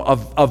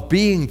 of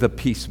being the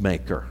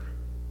peacemaker,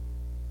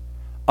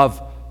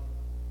 of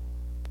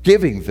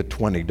giving the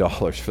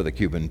 $20 for the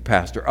Cuban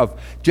pastor, of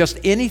just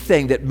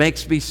anything that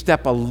makes me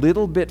step a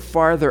little bit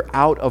farther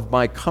out of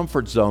my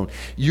comfort zone.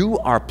 You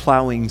are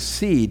plowing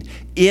seed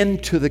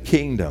into the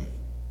kingdom.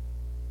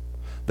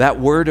 that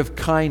word of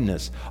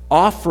kindness,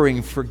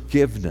 offering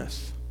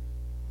forgiveness,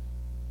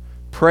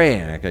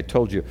 praying. Like I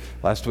told you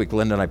last week,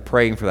 Linda and I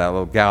praying for that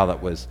little gal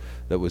that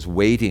was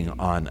waiting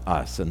on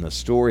us, and the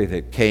story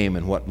that came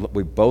and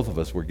what both of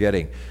us were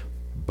getting.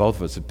 Both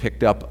of us had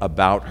picked up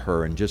about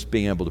her, and just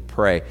being able to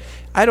pray.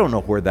 I don't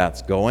know where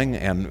that's going,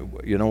 and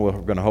we're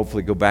going to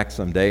hopefully go back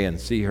someday and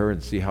see her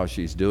and see how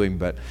she's doing.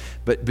 But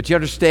you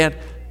understand,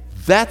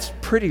 that's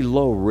pretty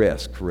low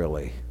risk,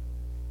 really.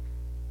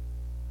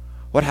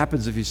 What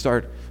happens if you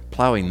start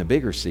plowing the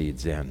bigger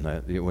seeds in?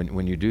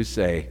 When you do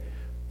say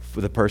for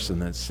the person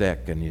that's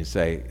sick, and you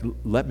say,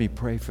 "Let me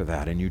pray for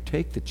that," and you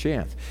take the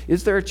chance.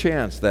 Is there a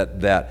chance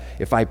that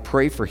if I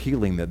pray for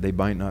healing, that they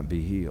might not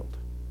be healed?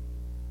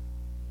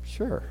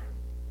 Sure.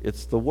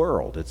 It's the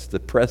world. It's the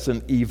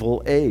present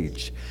evil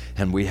age.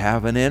 And we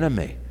have an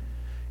enemy.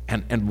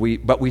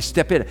 But we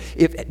step in.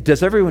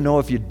 Does everyone know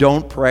if you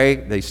don't pray,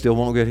 they still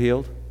won't get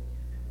healed?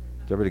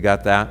 Has everybody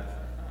got that?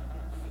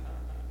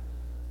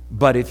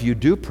 But if you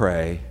do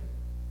pray,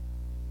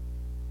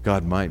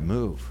 God might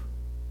move.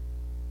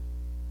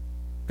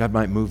 God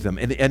might move them.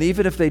 And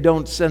even if they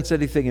don't sense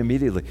anything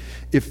immediately,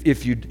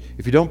 if you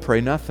don't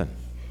pray, nothing.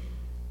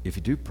 If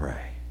you do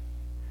pray,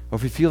 or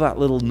if you feel that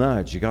little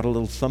nudge, you got a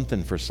little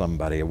something for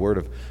somebody, a word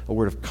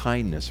of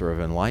kindness or of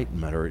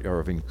enlightenment or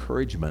of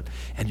encouragement,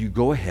 and you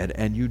go ahead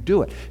and you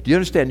do it. Do you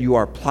understand? You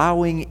are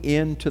plowing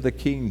into the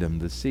kingdom,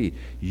 the seed.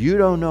 You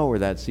don't know where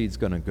that seed's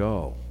going to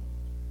go.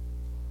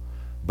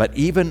 But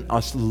even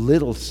a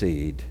little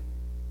seed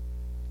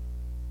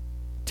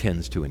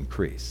tends to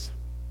increase.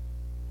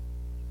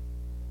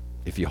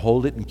 If you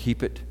hold it and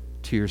keep it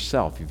to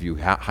yourself, if you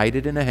hide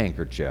it in a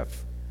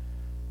handkerchief,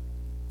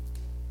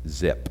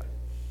 zip.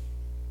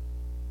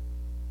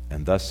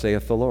 And thus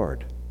saith the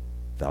Lord,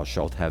 thou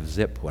shalt have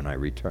zip when I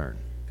return.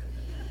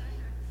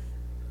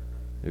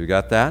 You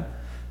got that?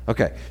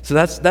 Okay, so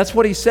that's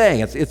what he's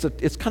saying.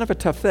 It's kind of a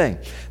tough thing.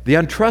 The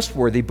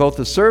untrustworthy, both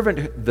the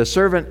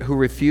servant who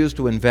refused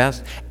to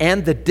invest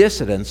and the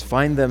dissidents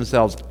find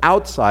themselves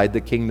outside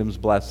the kingdom's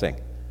blessing.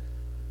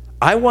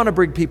 I want to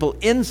bring people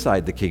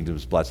inside the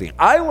kingdom's blessing.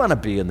 I want to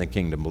be in the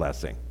kingdom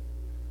blessing.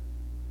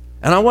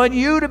 And I want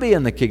you to be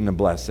in the kingdom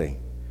blessing.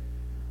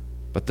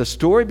 But the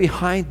story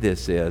behind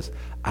this is,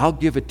 I'll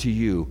give it to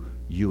you,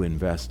 you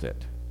invest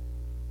it.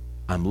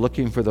 I'm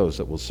looking for those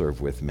that will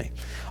serve with me.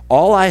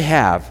 All I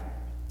have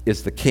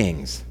is the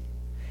king's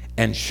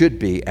and should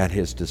be at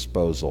his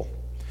disposal.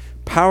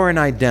 Power and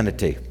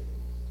identity.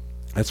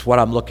 That's what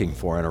I'm looking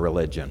for in a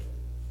religion.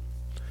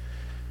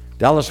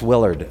 Dallas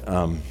Willard,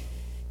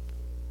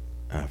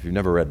 if you've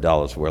never read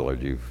Dallas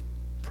Willard, you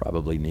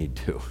probably need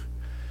to.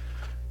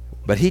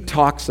 But he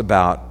talks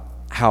about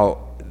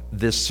how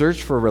this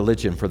search for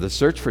religion, for the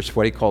search for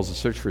what he calls the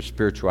search for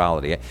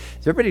spirituality.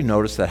 Has everybody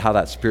noticed how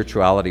that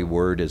spirituality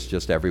word is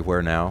just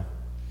everywhere now?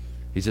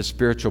 He's a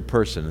spiritual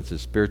person. It's a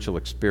spiritual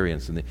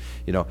experience. And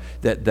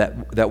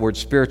that word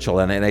spiritual,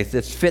 and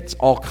it fits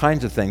all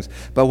kinds of things.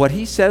 But what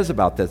he says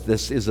about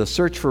this is a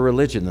search for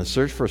religion, the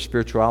search for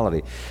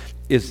spirituality,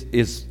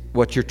 is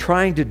what you're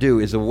trying to do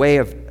is a way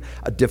of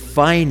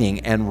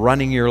defining and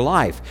running your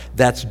life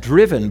that's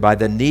driven by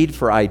the need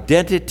for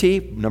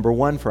identity, number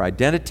one, for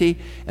identity,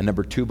 and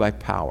number two, by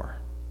power.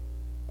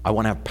 I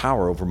want to have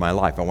power over my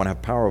life. I want to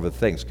have power over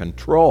things,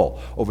 control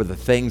over the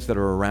things that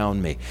are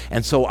around me.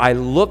 And so I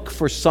look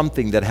for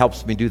something that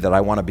helps me do that. I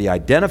want to be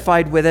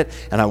identified with it,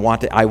 and I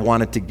want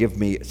it to give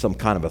me some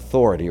kind of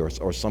authority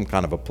or some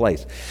kind of a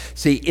place.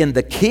 See, in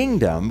the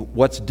kingdom,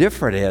 what's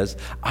different is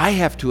I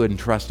have to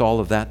entrust all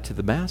of that to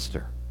the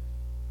master.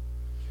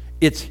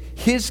 It's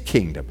his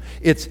kingdom.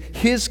 It's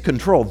his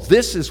control.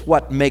 This is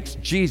what makes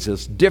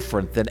Jesus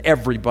different than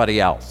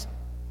everybody else.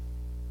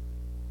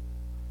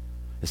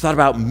 It's not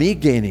about me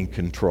gaining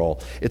control.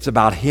 It's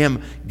about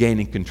him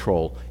gaining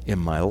control in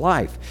my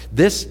life.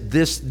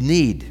 This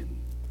need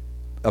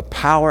of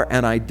power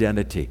and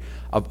identity,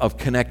 of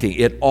connecting,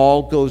 it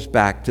all goes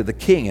back to the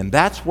king. And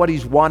that's what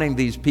he's wanting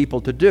these people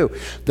to do.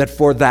 That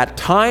for that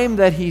time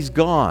that he's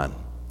gone,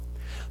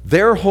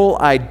 their whole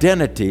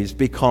identities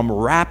become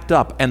wrapped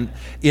up and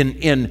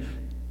in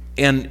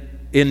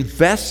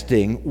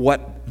investing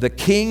what the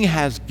king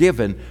has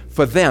given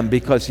for them,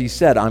 because he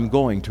said, I'm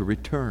going to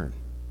return.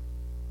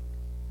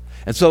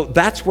 And so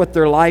that's what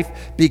their life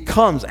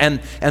becomes.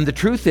 And the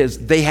truth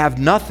is, they have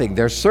nothing.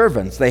 They're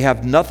servants. They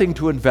have nothing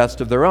to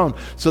invest of their own.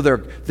 So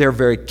they're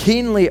very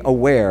keenly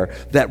aware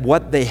that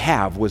what they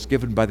have was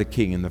given by the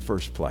king in the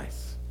first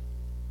place.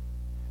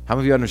 How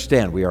many of you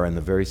understand we are in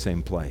the very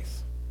same place?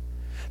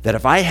 That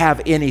if I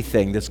have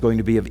anything that's going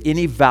to be of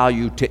any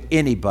value to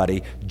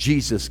anybody,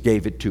 Jesus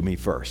gave it to me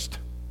first.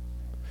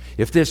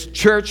 If this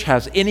church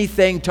has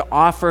anything to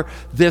offer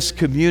this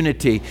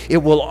community, it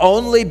will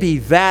only be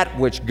that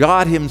which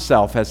God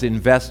himself has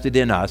invested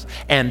in us,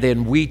 and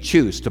then we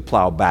choose to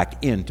plow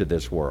back into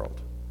this world.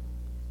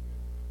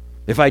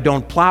 If I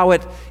don't plow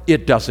it,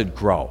 it doesn't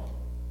grow.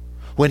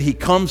 When he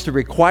comes to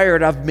require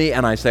it of me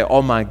and I say,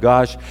 oh my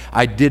gosh,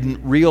 I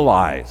didn't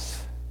realize.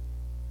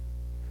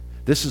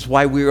 This is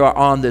why we are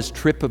on this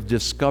trip of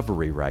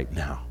discovery right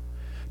now.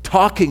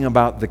 talking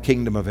about the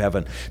kingdom of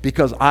heaven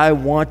because I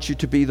want you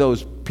to be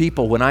those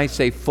people. When I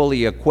say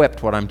fully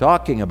equipped, what I'm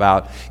talking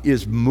about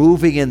is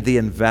moving in the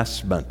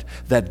investment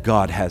that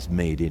God has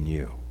made in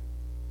you.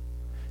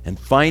 And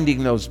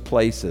finding those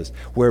places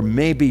where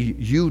maybe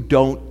you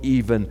don't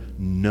even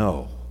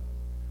know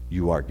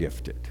you are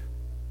gifted.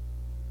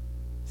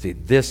 See,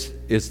 this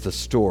is the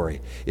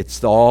story.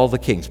 It's all the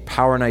kings,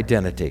 power and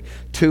identity.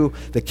 2,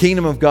 the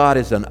kingdom of God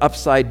is an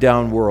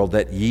upside-down world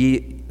that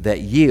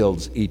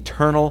yields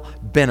eternal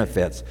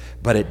benefits,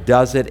 but it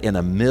does it in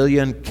a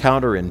million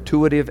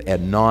counterintuitive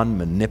and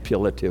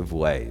non-manipulative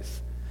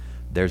ways.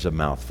 There's a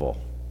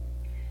mouthful.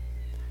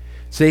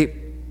 See,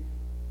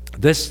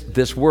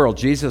 this world,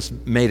 Jesus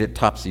made it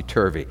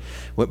topsy-turvy.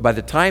 By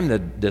the time the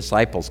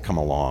disciples come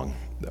along,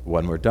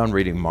 when we're done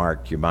reading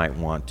Mark, you might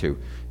want to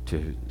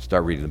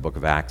start reading the book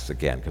of Acts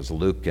again, because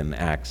Luke and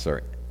Acts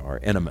are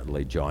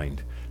intimately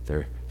joined.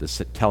 They're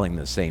telling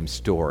the same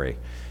story,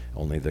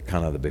 only the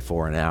kind of the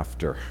before and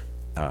after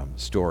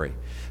story.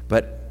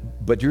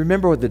 But you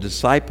remember what the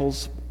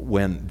disciples,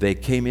 when they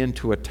came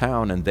into a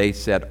town and they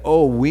said,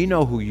 "Oh, we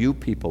know who you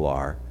people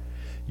are.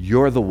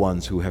 You're the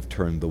ones who have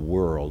turned the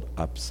world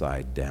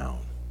upside down."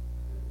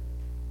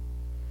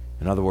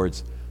 In other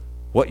words,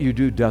 what you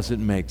do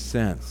doesn't make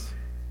sense.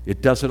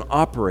 It doesn't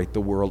operate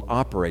the world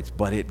operates,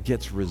 but it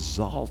gets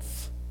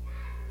results.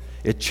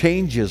 It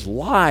changes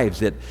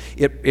lives.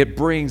 It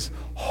brings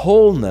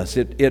wholeness.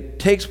 It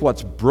takes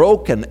what's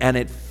broken and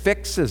it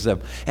fixes them.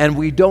 And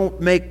we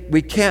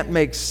can't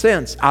make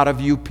sense out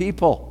of you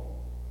people.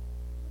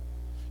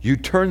 You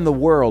turn the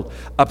world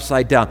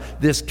upside down.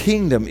 This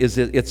kingdom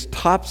it's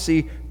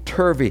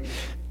topsy-turvy.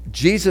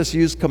 Jesus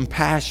used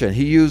compassion.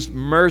 He used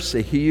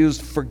mercy. He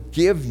used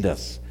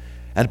forgiveness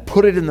and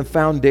put it in the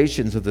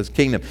foundations of this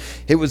kingdom.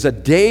 It was a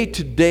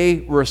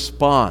day-to-day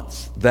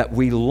response that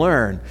we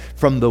learn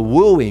from the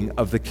wooing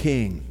of the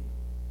King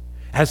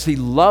as he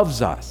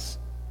loves us.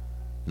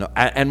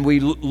 And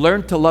we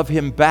learn to love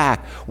him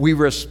back. We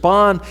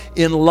respond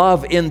in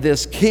love in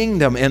this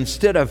kingdom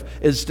instead of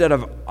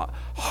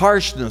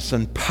harshness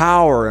and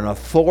power and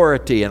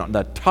authority and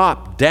the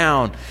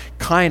top-down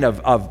kind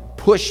of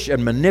push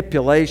and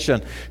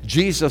manipulation.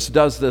 Jesus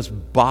does this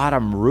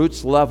bottom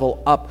roots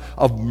level up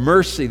of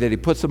mercy that he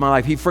puts in my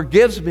life. He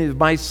forgives me of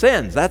my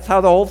sins. That's how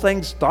the whole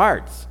thing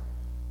starts.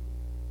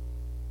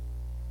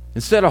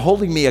 Instead of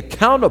holding me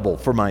accountable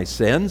for my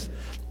sins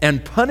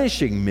and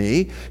punishing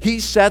me, he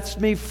sets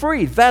me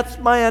free. That's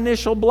my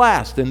initial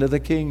blast into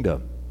the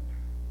kingdom.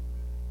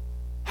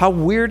 How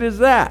weird is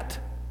that?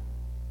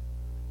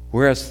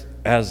 Whereas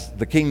as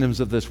the kingdoms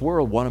of this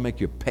world want to make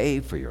you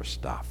pay for your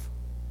stuff.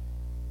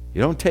 You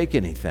don't take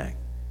anything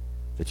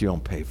that you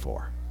don't pay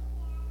for.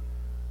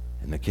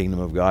 And the kingdom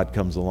of God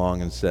comes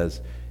along and says,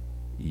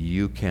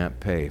 you can't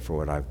pay for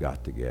what I've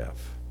got to give.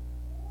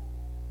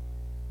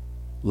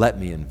 Let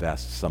me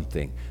invest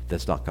something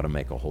that's not going to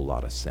make a whole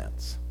lot of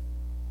sense.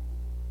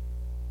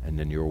 And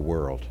then your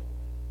world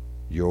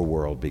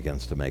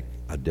begins to make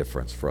a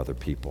difference for other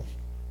people.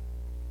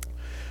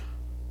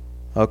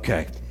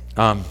 Okay,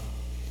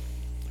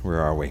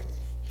 where are we?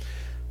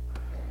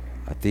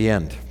 At the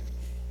end.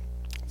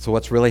 So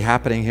what's really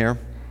happening here?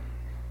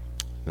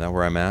 Is that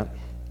where I'm at?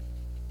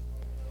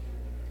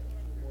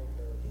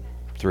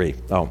 3.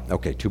 Oh,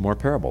 okay, 2 more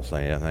parables.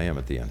 I am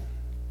at the end.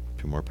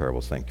 2 more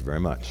parables. Thank you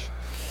very much.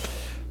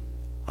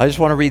 I just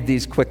want to read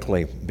these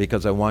quickly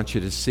because I want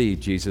you to see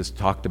Jesus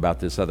talked about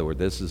this other word.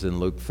 This is in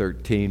Luke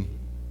 13.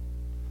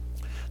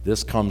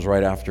 This comes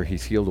right after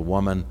he's healed a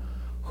woman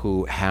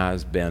who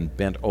has been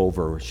bent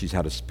over. She's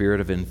had a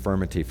spirit of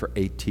infirmity for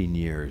 18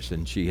 years,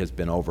 and she has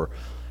been over,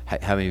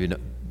 haven't even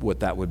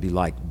what that would be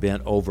like,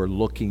 bent over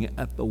looking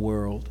at the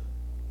world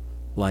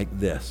like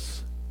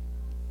this.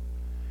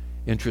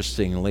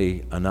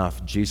 Interestingly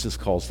enough, Jesus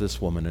calls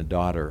this woman a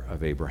daughter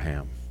of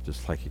Abraham,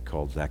 just like he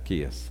called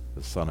Zacchaeus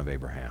the son of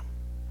Abraham.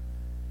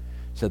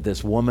 Said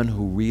this woman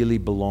who really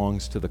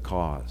belongs to the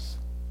cause,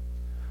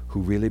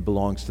 who really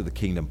belongs to the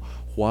kingdom,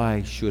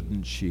 why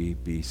shouldn't she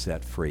be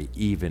set free,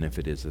 even if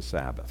it is a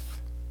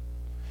Sabbath?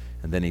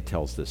 And then he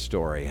tells this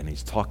story, and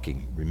he's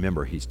talking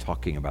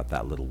about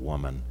that little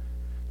woman,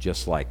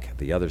 just like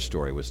the other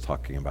story was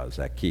talking about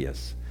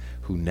Zacchaeus,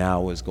 who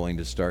now is going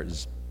to start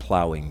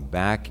plowing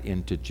back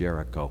into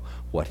Jericho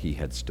what he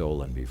had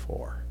stolen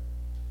before.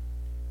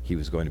 He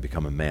was going to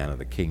become a man of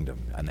the kingdom,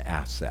 an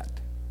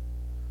asset.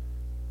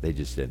 They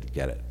just didn't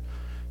get it.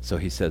 So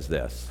he says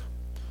this.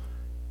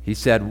 He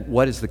said,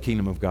 what is the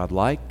kingdom of God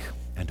like?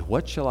 And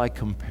what shall I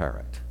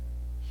compare it?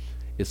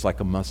 It's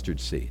like a mustard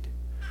seed,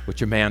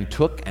 which a man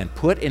took and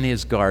put in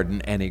his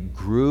garden, and it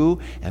grew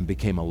and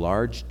became a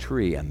large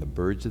tree, and the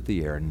birds of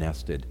the air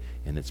nested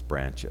in its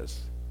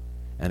branches.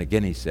 And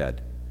again he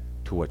said,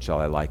 to what shall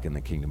I liken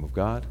the kingdom of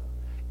God?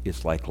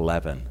 It's like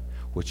leaven,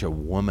 which a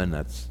woman,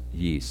 that's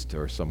yeast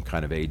or some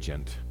kind of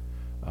agent,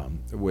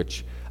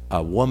 which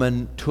a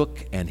woman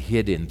took and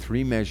hid in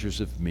 3 measures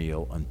of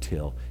meal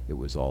until it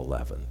was all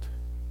leavened.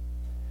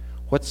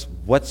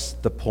 What's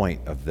the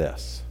point of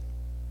this?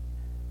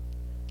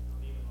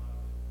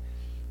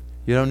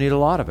 You don't need a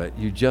lot of it.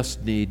 You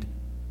just need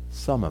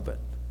some of it.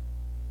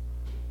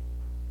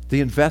 The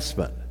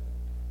investment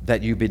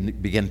that you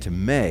begin to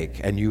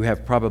make, and you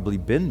have probably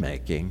been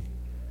making,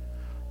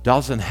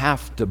 doesn't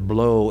have to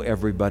blow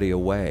everybody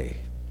away.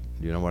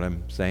 You know what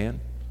I'm saying?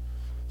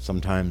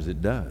 Sometimes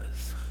it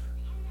does.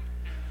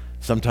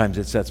 Sometimes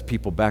it sets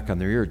people back on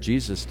their ear.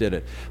 Jesus did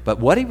it. But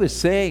what he was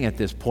saying at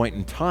this point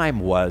in time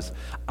was,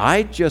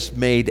 I just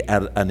made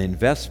an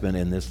investment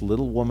in this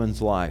little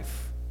woman's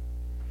life,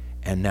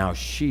 and now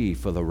she,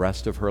 for the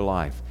rest of her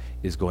life,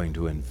 is going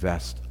to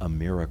invest a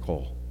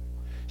miracle.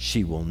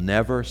 She will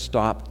never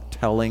stop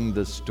telling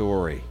the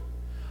story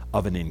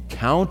of an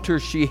encounter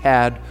she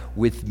had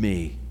with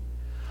me,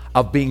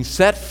 of being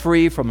set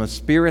free from a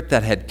spirit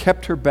that had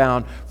kept her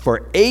bound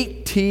for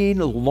 18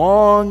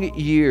 long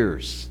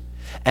years.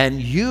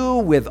 And you,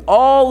 with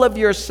all of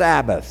your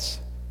Sabbaths,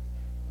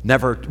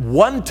 never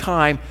one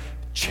time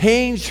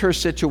changed her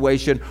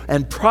situation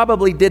and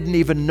probably didn't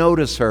even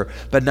notice her.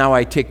 But now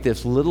I take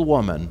this little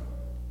woman,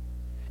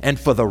 and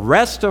for the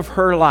rest of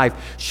her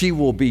life, she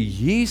will be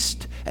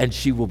yeast and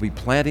she will be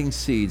planting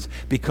seeds,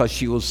 because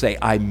she will say,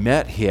 I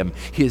met him.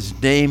 His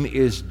name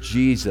is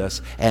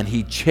Jesus, and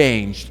he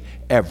changed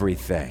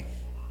everything.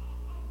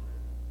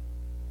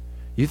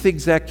 You think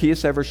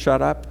Zacchaeus ever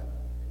shut up?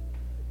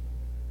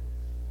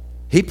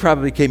 He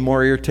probably became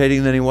more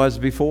irritating than he was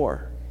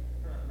before.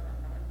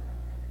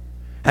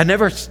 And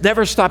never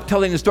stopped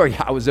telling the story.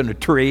 I was in a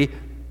tree.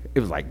 It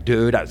was like,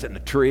 dude, I was in a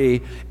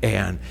tree,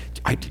 and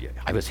I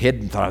was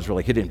hidden, thought I was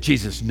really hidden.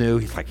 Jesus knew.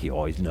 He's like, he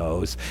always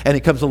knows. And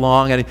he comes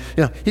along, and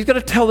he's going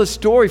to tell the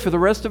story for the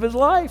rest of his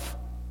life.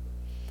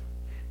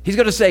 He's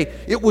going to say,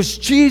 it was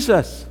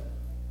Jesus.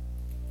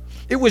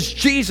 It was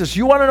Jesus.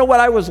 You want to know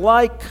what I was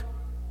like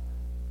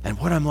and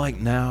what I'm like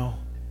now?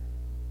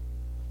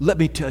 Let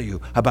me tell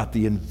you about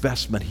the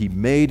investment he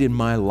made in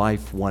my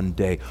life one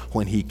day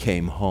when he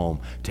came home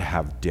to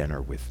have dinner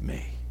with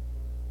me.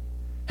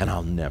 And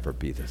I'll never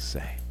be the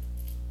same.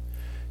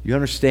 You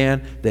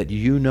understand that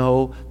you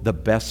know the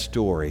best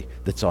story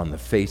that's on the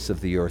face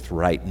of the earth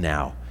right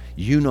now.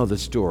 You know the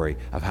story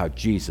of how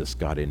Jesus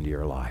got into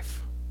your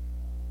life.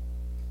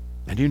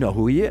 And you know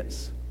who he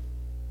is.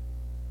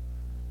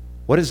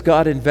 What has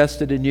God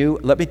invested in you?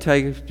 Let me tell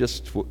you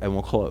and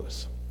we'll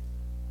close.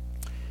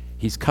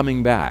 He's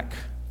coming back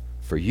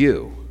for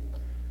you,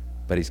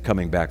 but he's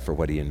coming back for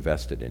what he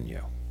invested in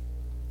you.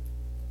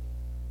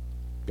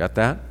 Got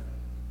that?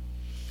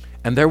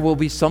 And there will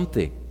be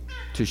something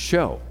to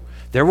show.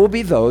 There will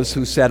be those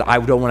who said, I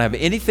don't want to have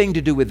anything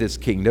to do with this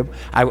kingdom.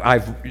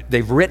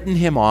 They've written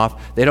him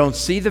off. They don't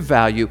see the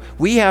value.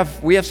 We have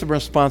some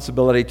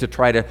responsibility to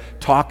try to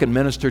talk and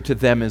minister to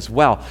them as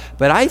well.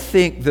 But I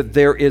think that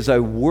there is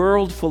a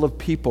world full of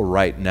people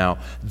right now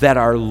that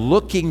are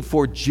looking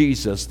for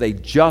Jesus. They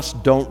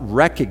just don't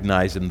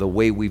recognize him the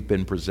way we've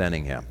been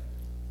presenting him.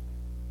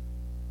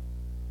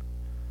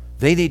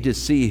 They need to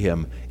see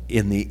him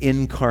in the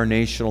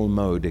incarnational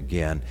mode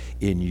again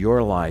in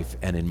your life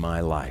and in my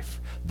life.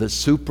 The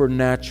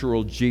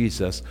supernatural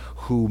Jesus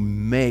who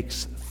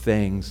makes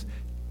things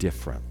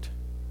different.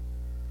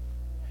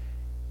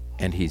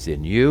 And he's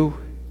in you,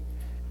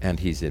 and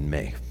he's in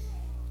me.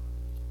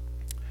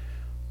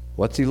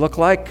 What's he look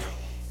like?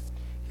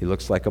 He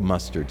looks like a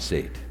mustard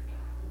seed.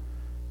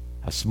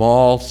 A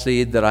small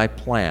seed that I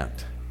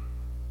plant.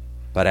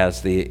 But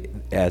as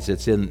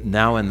it's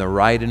now in the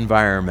right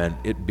environment,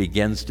 it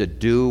begins to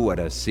do what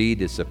a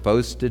seed is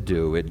supposed to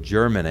do. It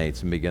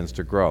germinates and begins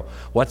to grow.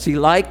 What's he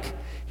like?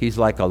 He's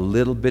like a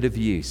little bit of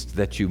yeast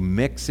that you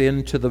mix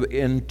into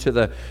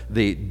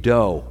the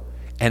dough,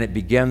 and it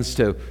begins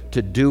to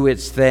do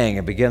its thing.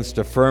 It begins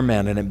to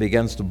ferment, and it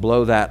begins to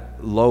blow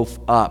that loaf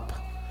up,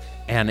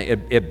 and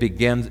it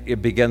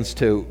begins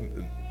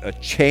to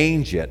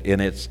change it in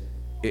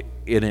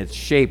its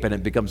shape, and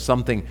it becomes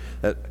something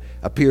that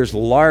appears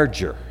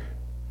larger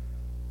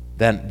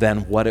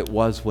than what it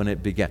was when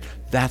it began.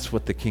 That's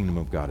what the kingdom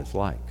of God is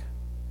like.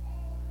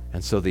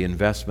 And so the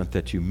investment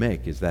that you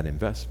make is that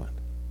investment.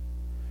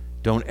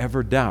 Don't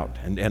ever doubt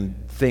and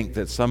think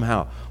that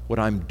somehow what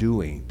I'm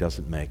doing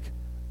doesn't make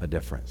a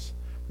difference.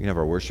 We can have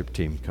our worship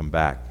team come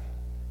back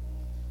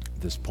at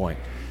this point.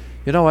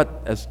 You know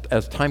what?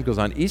 As time goes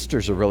on,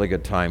 Easter's a really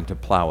good time to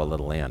plow a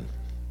little in.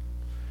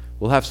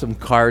 We'll have some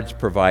cards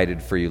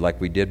provided for you like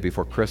we did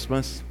before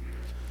Christmas.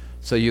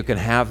 So you can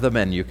have them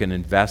and you can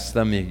invest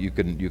them. You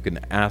can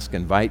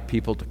invite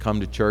people to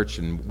come to church,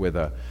 and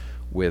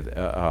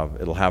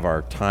it'll have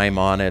our time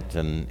on it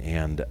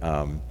and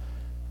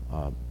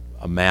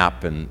a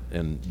map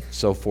and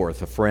so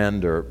forth. A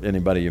friend or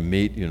anybody you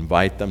meet, you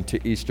invite them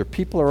to Easter.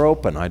 People are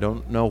open. I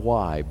don't know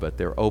why, but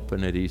they're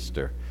open at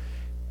Easter,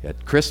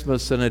 at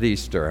Christmas and at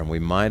Easter, and we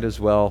might as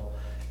well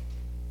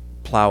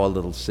plow a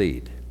little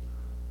seed.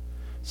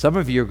 Some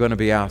of you are going to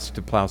be asked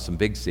to plow some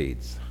big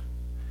seeds.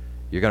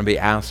 You're going to be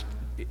asked,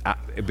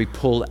 be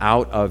pulled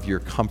out of your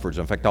comfort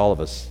zone. In fact, all of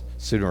us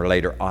sooner or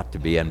later ought to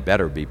be and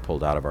better be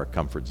pulled out of our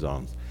comfort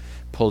zones,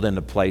 pulled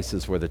into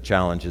places where the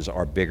challenges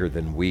are bigger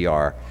than we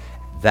are.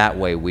 That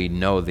way we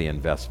know the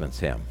investment's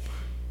him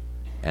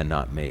and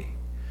not me.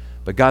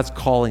 But God's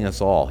calling us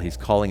all. He's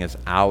calling us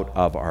out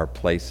of our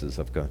places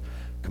of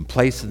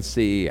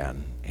complacency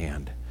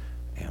and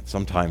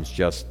sometimes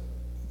just,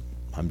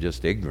 I'm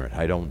just ignorant.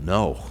 I don't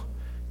know,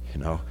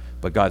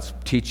 But God's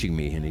teaching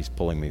me and He's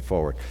pulling me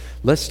forward.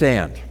 Let's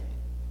stand.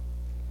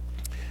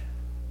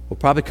 We'll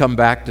probably come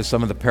back to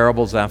some of the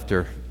parables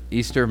after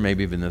Easter,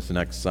 maybe even this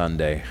next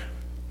Sunday.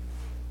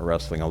 We're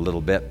wrestling a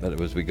little bit, but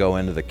as we go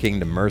into the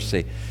kingdom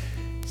mercy,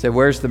 say,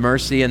 where's the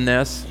mercy in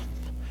this?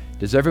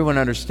 Does everyone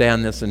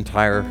understand this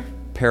entire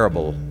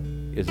parable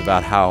is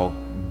about how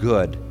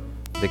good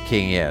the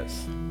king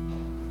is?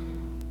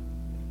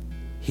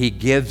 He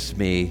gives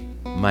me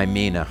my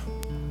mina.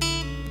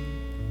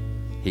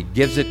 He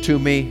gives it to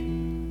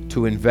me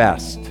to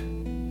invest.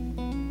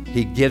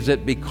 He gives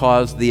it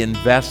because the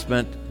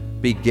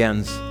investment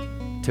begins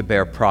to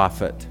bear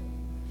profit.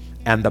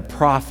 And the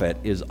profit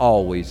is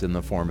always in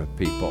the form of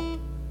people.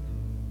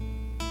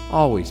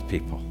 Always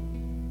people.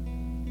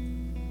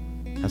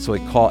 And so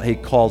he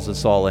calls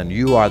us all in.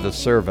 You are the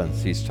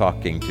servants He's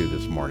talking to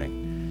this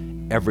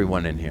morning.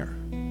 Everyone in here.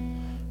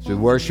 So we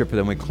worship and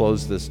then we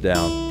close this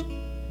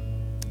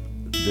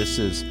down. This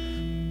is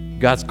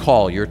God's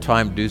call. Your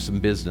time to do some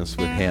business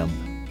with Him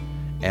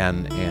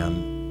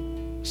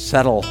and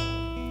settle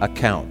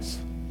accounts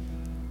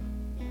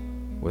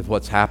with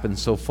what's happened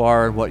so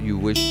far and what you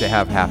wish to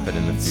have happen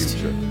in the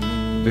future.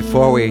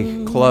 Before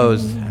we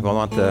close, I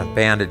want the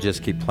band to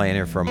just keep playing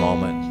here for a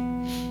moment.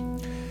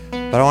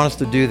 But I want us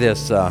to do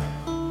this,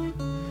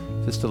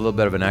 just a little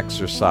bit of an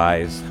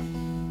exercise.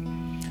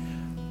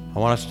 I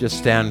want us to just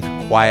stand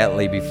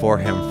quietly before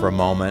Him for a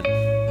moment.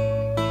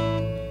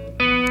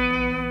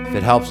 If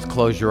it helps to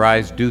close your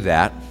eyes, do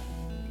that.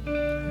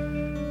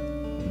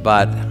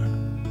 But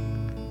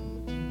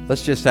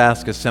let's just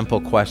ask a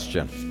simple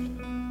question.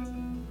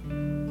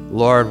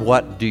 Lord,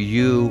 what do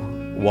you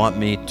want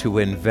me to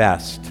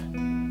invest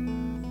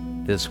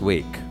this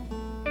week?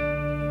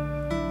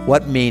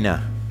 What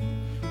mina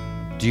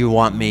do you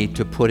want me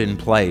to put in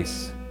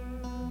place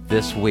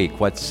this week?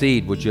 What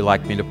seed would you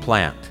like me to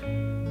plant?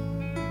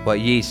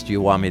 What yeast do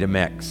you want me to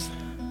mix?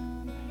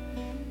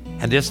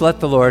 And just let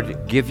the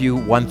Lord give you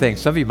one thing.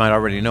 Some of you might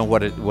already know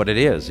what it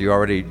is. You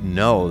already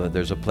know that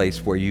there's a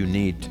place where you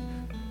need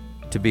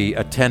to be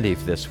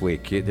attentive this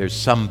week. There's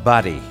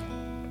somebody.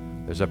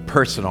 There's a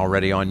person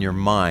already on your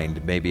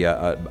mind, maybe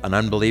an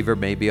unbeliever,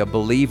 maybe a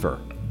believer.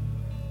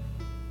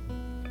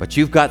 But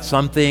you've got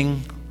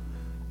something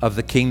of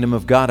the kingdom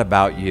of God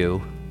about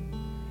you,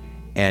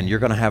 and you're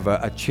going to have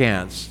a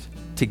chance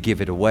to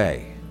give it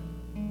away.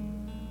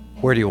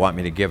 Where do you want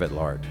me to give it,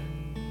 Lord?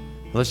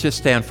 Let's just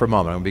stand for a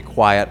moment. I'm going to be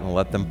quiet and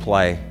let them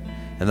play.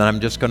 And then I'm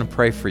just going to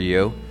pray for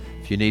you.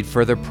 If you need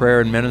further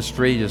prayer and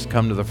ministry, just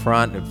come to the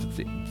front. If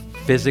it's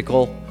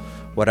physical,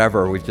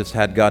 whatever. We've just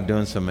had God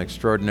doing some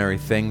extraordinary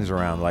things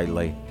around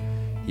lately.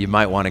 You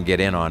might want to get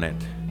in on it.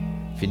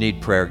 If you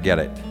need prayer, get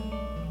it.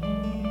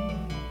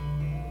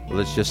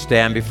 Let's just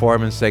stand before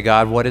Him and say,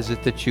 God, what is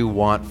it that you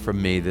want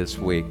from me this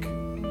week?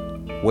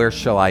 Where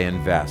shall I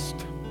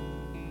invest?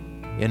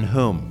 In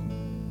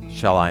whom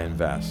shall I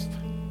invest?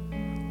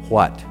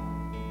 What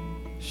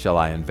shall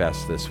I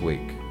invest this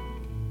week?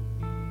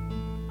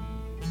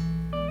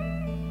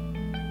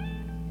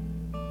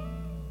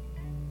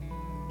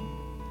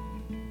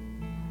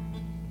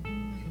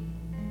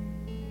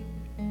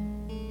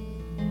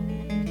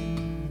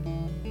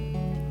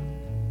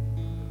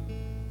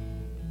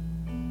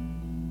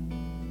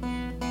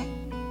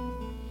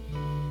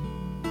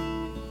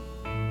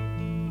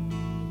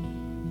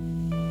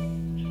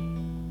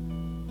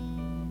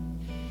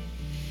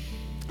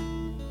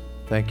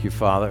 Thank you,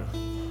 Father.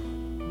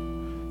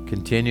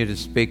 Continue to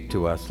speak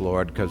to us,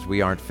 Lord, because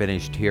we aren't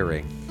finished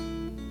hearing.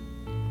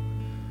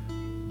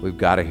 We've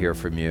got to hear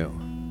from you.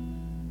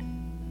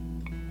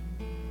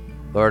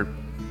 Lord,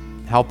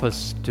 help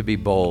us to be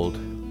bold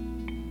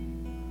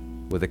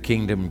with a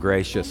kingdom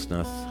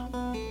graciousness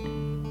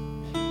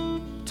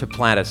to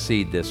plant a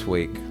seed this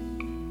week.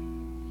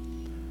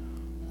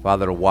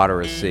 Father, to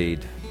water a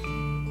seed,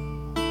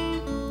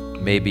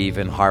 maybe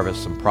even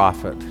harvest some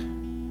profit.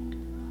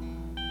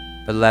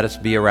 But let us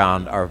be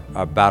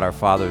about our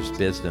Father's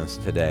business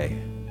today.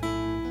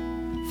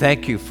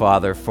 Thank you,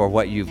 Father, for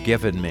what you've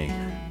given me.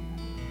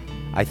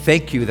 I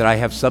thank you that I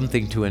have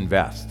something to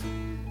invest,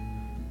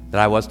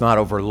 that I was not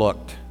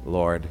overlooked,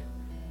 Lord,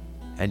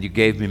 and you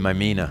gave me my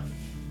mina.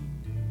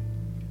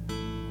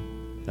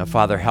 Now,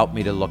 Father, help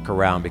me to look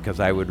around,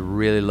 because I would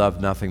really love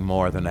nothing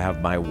more than to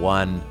have my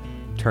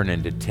 1 turn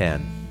into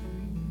 10.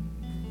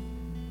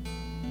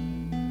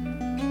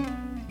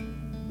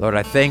 Lord,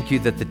 I thank you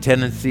that the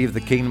tendency of the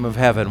kingdom of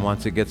heaven,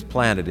 once it gets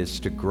planted, is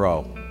to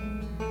grow.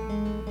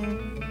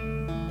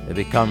 It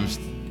becomes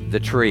the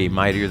tree,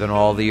 mightier than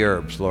all the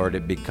herbs, Lord.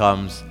 It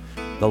becomes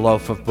the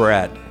loaf of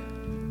bread.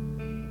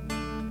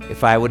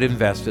 If I would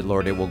invest it,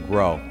 Lord, it will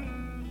grow.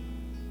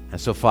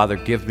 And so, Father,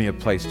 give me a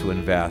place to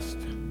invest,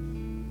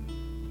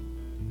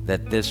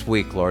 that this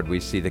week, Lord, we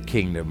see the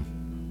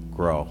kingdom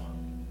grow.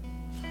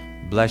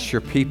 Bless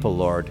your people,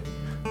 Lord.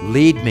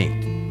 Lead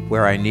me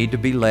where I need to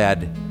be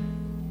led.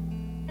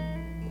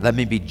 Let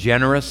me be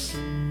generous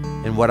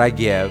in what I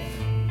give.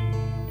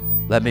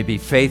 Let me be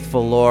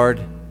faithful, Lord,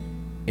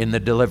 in the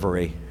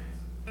delivery.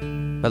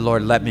 But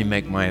Lord, let me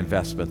make my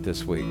investment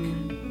this week.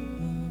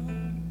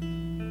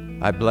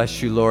 I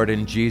bless you, Lord,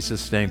 in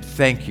Jesus' name.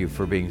 Thank you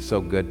for being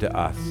so good to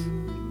us.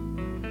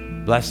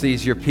 Bless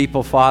these your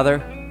people, Father.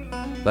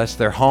 Bless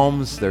their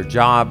homes, their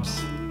jobs,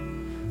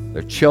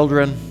 their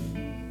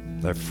children,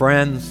 their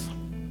friends,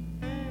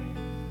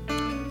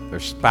 their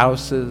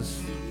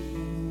spouses.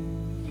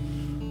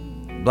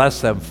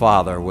 Bless them,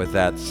 Father, with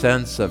that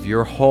sense of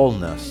your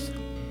wholeness,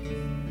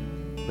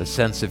 the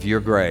sense of your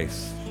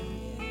grace.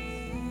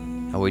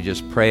 And we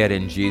just pray it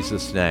in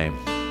Jesus' name.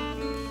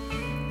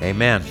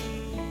 Amen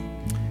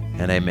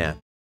and amen.